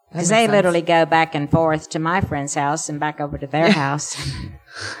 Because they literally go back and forth to my friend's house and back over to their house.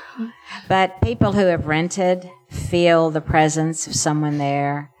 But people who have rented feel the presence of someone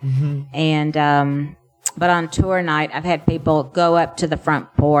there. Mm-hmm. And but on tour night, I've had people go up to the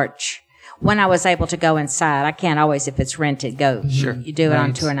front porch. When I was able to go inside, I can't always, if it's rented, go. Sure. You do it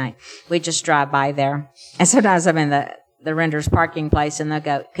on tour night. We just drive by there. And sometimes I'm in the renter's parking place and they'll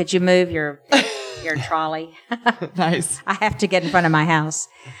go, could you move your trolley? Nice. I have to get in front of my house.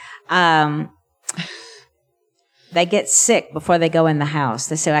 They get sick before they go in the house.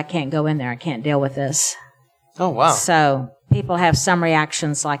 They say, I can't go in there. I can't deal with this. Oh, wow. So people have some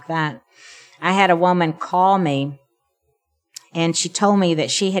reactions like that. I had a woman call me. And she told me that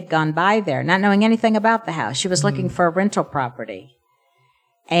she had gone by there, not knowing anything about the house. She was looking for a rental property.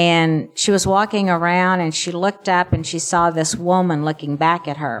 And she was walking around and she looked up and she saw this woman looking back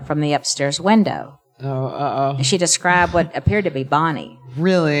at her from the upstairs window. Oh, uh-oh. And she described what appeared to be Bonnie.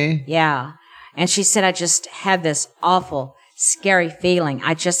 Really? Yeah. And she said, I just had this awful, scary feeling.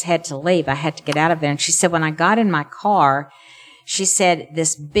 I just had to leave. I had to get out of there. And she said, when I got in my car, she said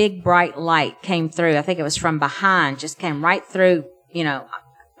this big bright light came through. I think it was from behind, just came right through,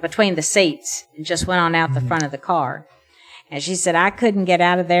 between the seats and just went on out the front of the car. And she said, I couldn't get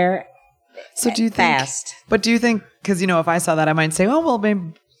out of there fast. But do you think, because, if I saw that, I might say, oh,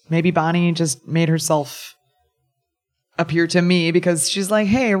 well, maybe Bonnie just made herself appear to me because she's like,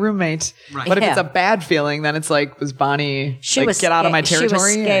 hey, a roommate. Right. But if it's a bad feeling, then it's like, was Bonnie get out of my territory? She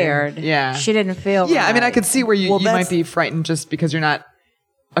was scared. Yeah. She didn't feel Yeah, right. I mean, I could see where you might be frightened just because you're not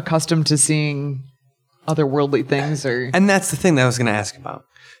accustomed to seeing otherworldly things. And that's the thing that I was going to ask about.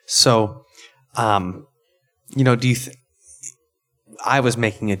 So, do you I was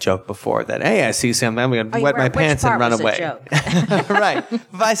making a joke before that, hey, I see something, I'm going to wet my pants and run away. Right.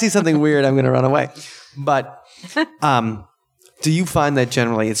 If I see something weird, I'm going to run away. But do you find that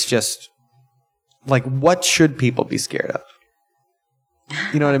generally it's just, like, what should people be scared of?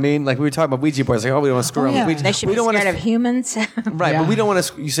 You know what I mean? Like, we were talking about Ouija boards. Like, we don't want to screw around with Ouija. They should be scared of humans. Right, but we don't want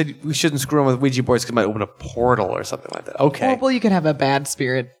to, you said we shouldn't screw around with Ouija boards because it might open a portal or something like that. Okay. Well, you could have a bad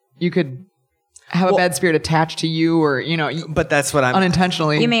spirit. You could have a bad spirit attached to you or, but that's what I'm...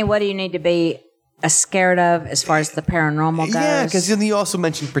 unintentionally. You mean, what do you need to be scared of as far as the paranormal goes? Yeah, because you also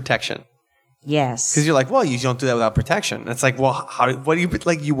mentioned protection. Yes. Because you're like, well, you don't do that without protection. It's like, well, what do you,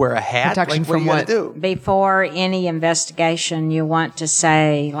 like, you wear a hat? Protection like, what from are you what? gonna do? Before any investigation, you want to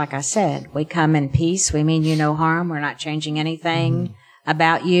say, like I said, we come in peace. We mean you no harm. We're not changing anything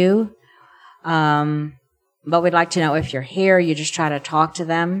about you. But we'd like to know if you're here. You just try to talk to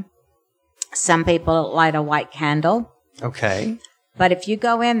them. Some people light a white candle. Okay. But if you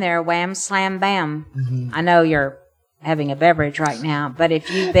go in there, wham, slam, bam, I know you're having a beverage right now, but if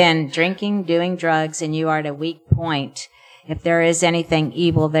you've been drinking, doing drugs, and you are at a weak point, if there is anything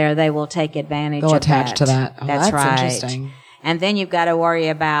evil there, they will take advantage They'll of attach that. to that. Oh, that's right. Interesting. And then you've got to worry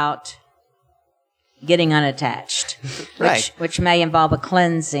about getting unattached, Right. which may involve a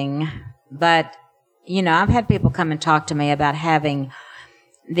cleansing. But, you know, I've had people come and talk to me about having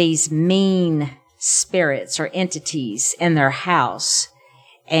these mean spirits or entities in their house.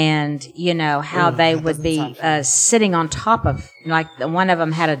 And, you know, how they would be sitting on top of, like, one of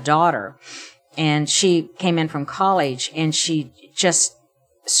them had a daughter, and she came in from college, and she just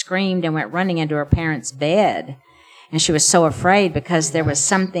screamed and went running into her parents' bed. And she was so afraid because there was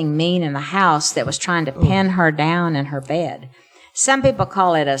something mean in the house that was trying to pin her down in her bed. Some people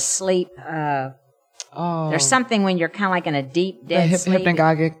call it a sleep. There's something when you're kind of like in a deep, dead sleep.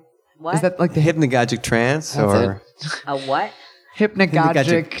 Hypnagogic. What? Is that like the Hypnagogic trance or? A what?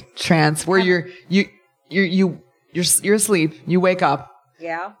 Hypnagogic trance where you're asleep, you wake up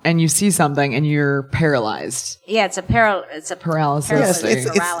Yeah. and you see something and you're paralyzed. Yeah, it's a Paralysis. Yes, thing.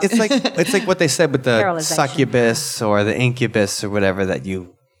 it's like what they said with the Paralyzation. succubus or the incubus or whatever, that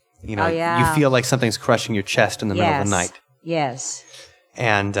you know, Oh, yeah. you feel like something's crushing your chest in the middle of the night. Yes.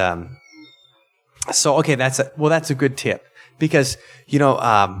 And so, okay, that's a good tip, because, you know,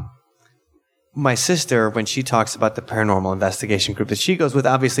 my sister, when she talks about the paranormal investigation group that she goes with,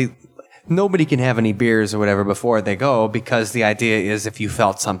 obviously nobody can have any beers or whatever before they go, because the idea is if you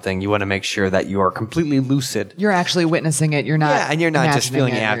felt something, you want to make sure that you are completely lucid. You're actually witnessing it. You're not. Yeah, and you're not just imagining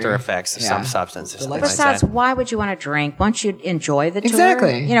feeling it after or- effects of yeah. some substance or something Besides, like that. why would you want to drink? Once you enjoy the tour,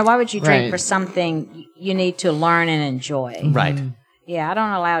 Exactly. you know, why would you drink Right. for something you need to learn and enjoy? Right. Yeah, I don't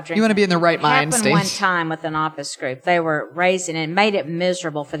allow drinking. You wanna be in the right mind Happened state. one time with an office group. They were raising it and made it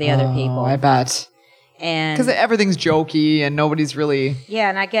miserable for the other people. Oh, I bet. And Because everything's jokey and nobody's really. yeah,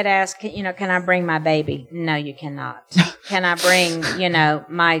 and I get asked, you know, can I bring my baby? No, you cannot. Can I bring, you know,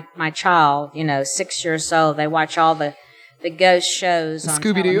 my child, you know, 6 years old? They watch all the ghost shows on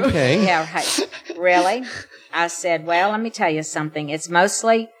Scooby-Doo. television. Okay. Yeah, right. Really? I said, well, let me tell you something. It's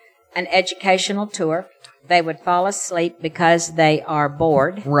mostly an educational tour. They would fall asleep because they are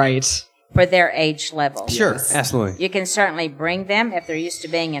bored Right. for their age level. Sure, absolutely. You can certainly bring them if they're used to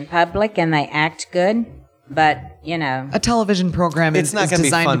being in public and they act good, but, you know, A television program It's is not going to be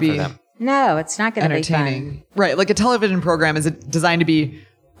designed fun to be for them. no, it's not going to be fun. entertaining. Right. Like a television program is designed to be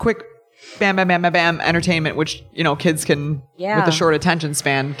quick, bam, bam, bam, bam, bam, entertainment, which, you know, kids can, Yeah. with a short attention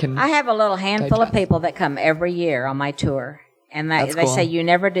span, can. I have a little handful of Digest. people that come every year on my tour, and That's they cool. say you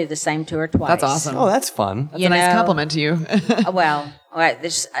never do the same tour twice. That's awesome. Oh, that's fun. That's you a nice know- compliment to you. Well,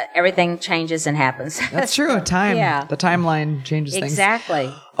 this, everything changes and happens. That's true. Time. Yeah. The timeline changes things.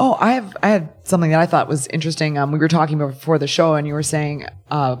 Exactly. Oh, I had something that I thought was interesting. We were talking before the show, and you were saying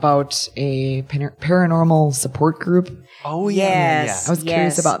about a paranormal support group. Oh, Yes. I was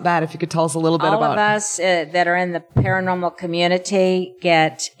curious about that. If you could tell us a little bit All about of us that are in the paranormal community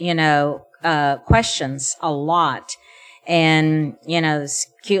get, you know, questions a lot. And, you know, this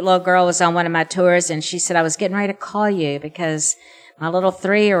cute little girl was on one of my tours, and she said, I was getting ready to call you because my little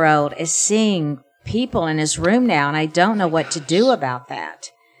 3-year-old is seeing people in his room now, and I don't know what to do about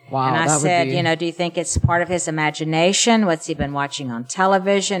that. Wow, and I that would said, be- you know, do you think it's part of his imagination? What's he been watching on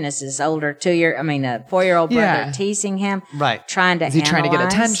television? Is his older 4-year-old brother Yeah. teasing him? Right. Trying to Is he trying to get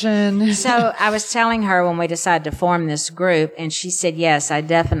analyze? attention? So I was telling her when we decided to form this group, and she said, yes, I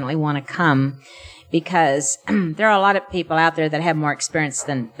definitely want to come because there are a lot of people out there that have more experience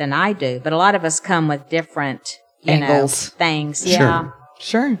than I do, but a lot of us come with different, Angles. things. Yeah.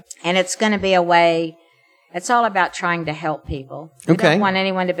 Sure. And it's going to be a way, it's all about trying to help people. We Okay. don't want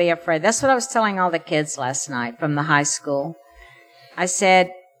anyone to be afraid. That's what I was telling all the kids last night from the high school. I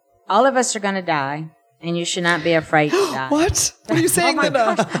said, all of us are going to die, and you should not be afraid to die. What? Are you saying Oh my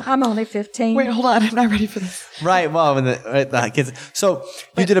that? gosh, I'm only 15. Wait, hold on. I'm not ready for this. Right. Well, when the kids. So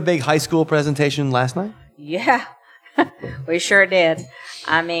you did a big high school presentation last night? Yeah, we sure did.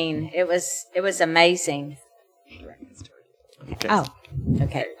 I mean, it was amazing. Okay. Oh,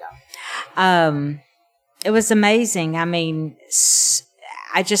 okay. It was amazing. I mean,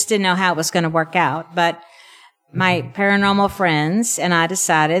 I just didn't know how it was going to work out, but my paranormal friends and I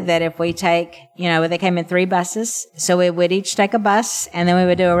decided that if we take, they came in 3 buses, so we would each take a bus and then we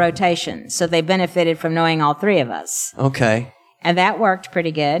would do a rotation. So they benefited from knowing all 3 of us. Okay. And that worked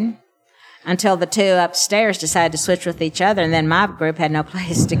pretty good until the 2 upstairs decided to switch with each other, and then my group had no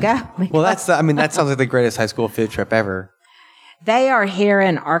place to go. Well, that sounds like the greatest high school field trip ever. They are here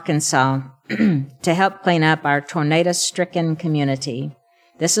in Arkansas to help clean up our tornado-stricken community.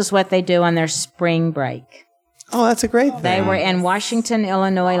 This is what they do on their spring break. Oh, that's a great thing. They were in Washington,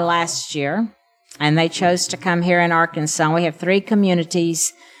 Illinois last year, and they chose to come here in Arkansas. We have 3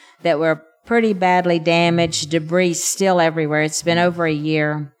 communities that were pretty badly damaged, debris still everywhere. It's been over a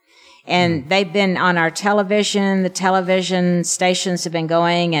year. And they've been on our television. The television stations have been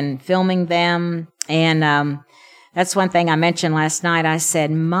going and filming them. And that's one thing I mentioned last night. I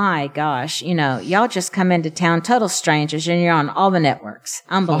said, my gosh, y'all just come into town, total strangers, and you're on all the networks.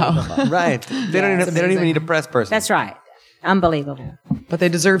 Unbelievable. Wow. Right. They don't even need a press person. That's right. Unbelievable. But they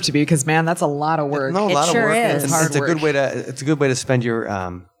deserve to be, because, man, that's a lot of work. No, a lot sure of work. is. It's hard work. It's a good way to spend your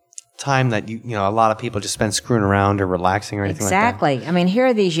time that a lot of people just spend screwing around or relaxing or anything Exactly. like that. I mean, here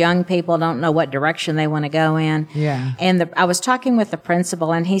are these young people don't know what direction they want to go in. Yeah. And I was talking with the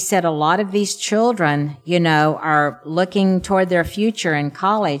principal, and he said a lot of these children, are looking toward their future in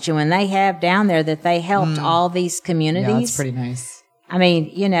college. And when they have down there that they helped all these communities. Yeah, that's pretty nice. I mean,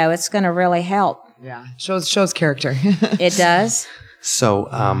 it's going to really help. Yeah. Shows character. It does.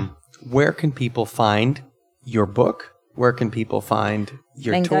 So, where can people find your book? Where can people find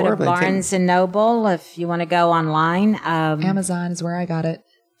your Then tour? go to Barnes & Noble if you want to go online. Amazon is where I got it.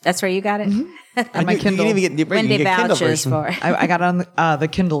 That's where you got it? On my Kindle. You can even Wendy get Kindle vouches version. for it. I got it on the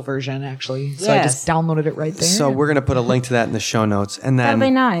Kindle version, actually. So I just downloaded it right there. So we're going to put a link to that in the show notes. And then That'd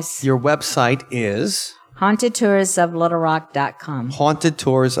be nice. Your website is HauntedToursOfLittleRock.com.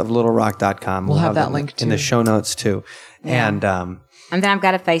 HauntedToursOfLittleRock.com. We'll have that link, in the too. show notes too. Yeah. And then I've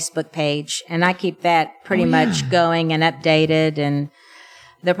got a Facebook page, and I keep that pretty much going and updated. And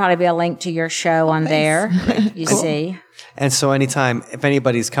there'll probably be a link to your show on there. You see. And so anytime, if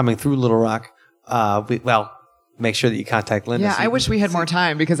anybody's coming through Little Rock, make sure that you contact Linda. Yeah, I wish we had more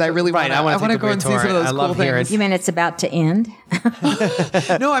time, because I really want I wanna to take a go great and see tour. some of those I love cool hearing things. You mean it's about to end?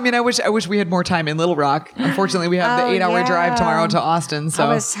 No, I mean, I wish we had more time in Little Rock. Unfortunately, we have the 8-hour drive tomorrow to Austin. So I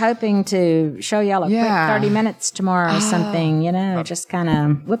was hoping to show y'all a quick 30 minutes tomorrow or something, just kind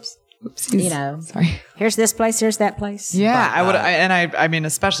of, Oopsies. Sorry. Here's this place, here's that place. Yeah, I would, I mean,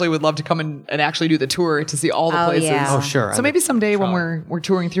 especially would love to come and actually do the tour to see all the places. yeah. Oh, sure. So maybe someday when we're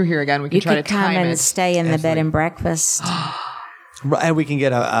touring through here again, we can You try could to come time and it. stay in the bed and breakfast. And we can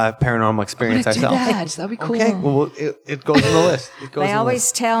get a paranormal experience Do ourselves. that. That'd be cool. Okay, well, it goes on the list. They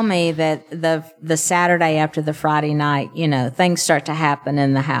always tell me that the Saturday after the Friday night, things start to happen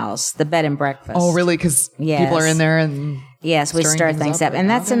in the house, the bed and breakfast. Oh, really? Because people are in there and yes, we stir things up. And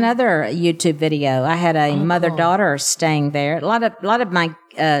that's another YouTube video. I had a mother-daughter staying there. A lot of my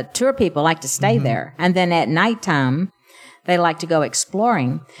tour people like to stay there. And then at nighttime, they like to go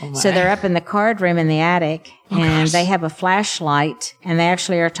exploring. So they're up in the card room in the attic, and they have a flashlight, and they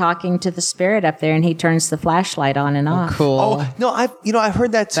actually are talking to the spirit up there, and he turns the flashlight on and off. cool. Oh no, I've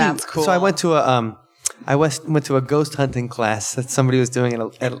heard that too. That's cool. So I went to a ghost hunting class that somebody was doing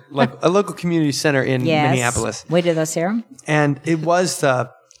at a local community center in Minneapolis. We do those here. And it was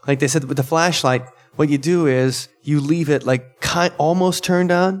like they said with the flashlight. What you do is you leave it almost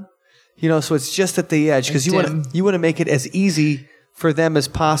turned on. So it's just at the edge, because you want to make it as easy for them as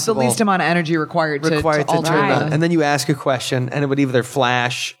possible. The least amount of energy required to turn alter it the- on. And then you ask a question, and it would either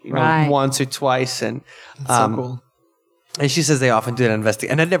flash once or twice. And so cool. And she says they often do that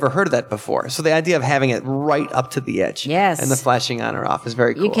investigation. And I'd never heard of that before. So the idea of having it right up to the edge, Yes. and the flashing on or off is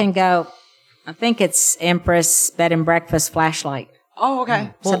very cool. You can go, I think it's Empress Bed and Breakfast flashlight. Oh, okay.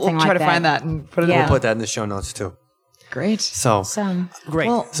 We'll Something try like to that. find that and put it Yeah. in. We'll put that in the show notes too. Great. So great.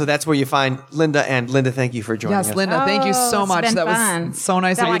 Well- So that's where you find Linda. And Linda, thank you for joining us. Yes, Linda, thank you so it's much. been That fun. was so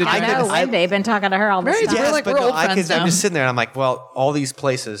nice of you to I join know us. Wendy. I've been talking to her all this Very time. good. Yes, like but we're no, old friends I'm now. just sitting there and I'm like, well, all these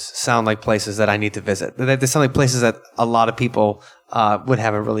places sound like places that I need to visit. They sound like places that a lot of people would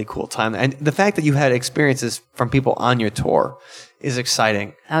have a really cool time. And the fact that you had experiences from people on your tour is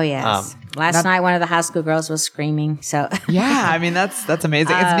exciting. Oh, yes. Last night, one of the high school girls was screaming. So Yeah, I mean, that's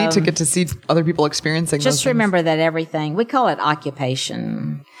amazing. It's neat to get to see other people experiencing those just things. remember that everything, we call it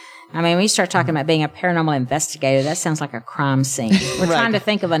occupation. I mean, when you start talking about being a paranormal investigator, that sounds like a crime scene. We're trying to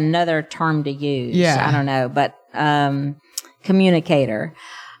think of another term to use. Yeah. I don't know, but communicator.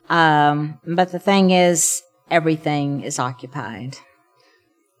 But the thing is, everything is occupied.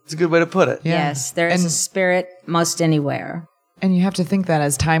 It's a good way to put it. Yeah. Yes, there is a spirit most anywhere. And you have to think that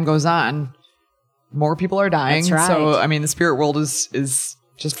as time goes on, more people are dying. That's right. So, I mean, the spirit world is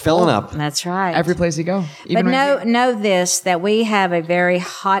just Filling up. That's right. every place you go. But know this, that we have a very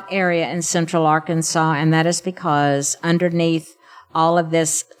hot area in central Arkansas, and that is because underneath all of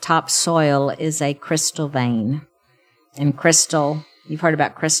this topsoil is a crystal vein. And crystal, you've heard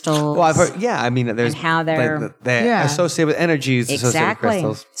about crystals. Well, I've heard, yeah. I mean, there's And how they're- associated with energies, associated with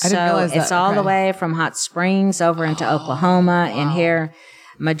crystals. I didn't realize it's that. all the Okay. way from Hot Springs over into Oklahoma. And here,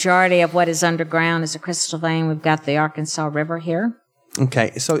 majority of what is underground is a crystal vein. We've got the Arkansas River here.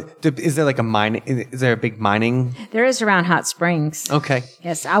 Okay, so is there like a mining? Is there a big mining? There is around Hot Springs. Okay.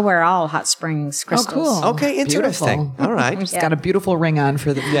 Yes, I wear all Hot Springs crystals. cool. Okay, interesting. Beautiful. All right. Just got a beautiful ring on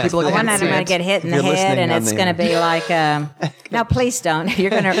for the people that One can't night see I'm going it. to get hit in If the you're head, listening and on it's the- going to be like, no, please don't. You're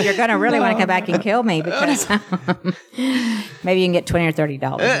gonna really want to come back and kill me because maybe you can get $20 or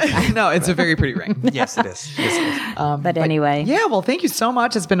 $30. No, it's a very pretty ring. Yes, it is. Yes, it is. But anyway, Yeah, well, thank you so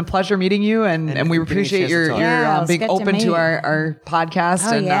much. It's been a pleasure meeting you, and we giving me a appreciate chance to your talk. Yeah, it's being good to open to meet. our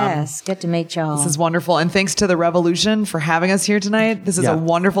podcast. oh and yes, good to meet y'all. this is wonderful. And thanks to the Revolution for having us here tonight. This is Yeah. a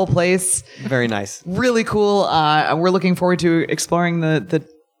wonderful place. Very nice. Really cool. We're looking forward to exploring the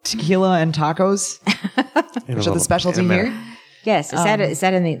tequila and tacos, which are the specialty here. Yes, is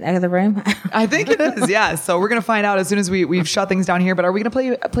that in the other room? I think it is, yeah. So we're going to find out as soon as we've shut things down here. But are we going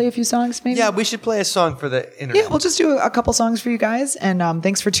to play a few songs maybe? Yeah, we should play a song for the internet. Yeah, we'll just do a couple songs for you guys. And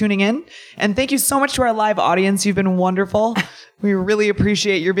thanks for tuning in. And thank you so much to our live audience. You've been wonderful. We really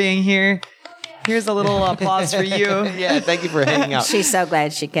appreciate your being here. Here's a little applause for you. Yeah, thank you for hanging out. She's so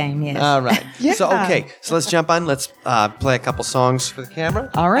glad she came. Yes. All right. Yeah. So, okay. So let's jump on. Let's play a couple songs for the camera.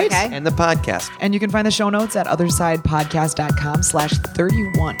 All right. Okay. And the podcast. And you can find the show notes at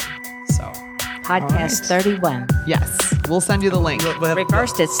othersidepodcast.com/31. So, Podcast 31. yes, we'll send you the link.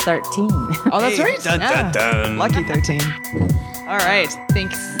 Reversed, it's 13. Oh, that's Hey, right. dun, dun, dun. Lucky 13. All right.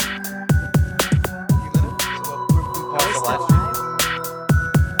 Thanks.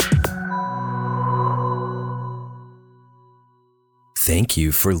 Thank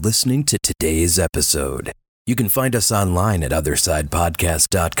you for listening to today's episode. You can find us online at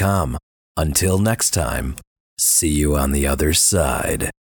othersidepodcast.com. Until next time, see you on the other side.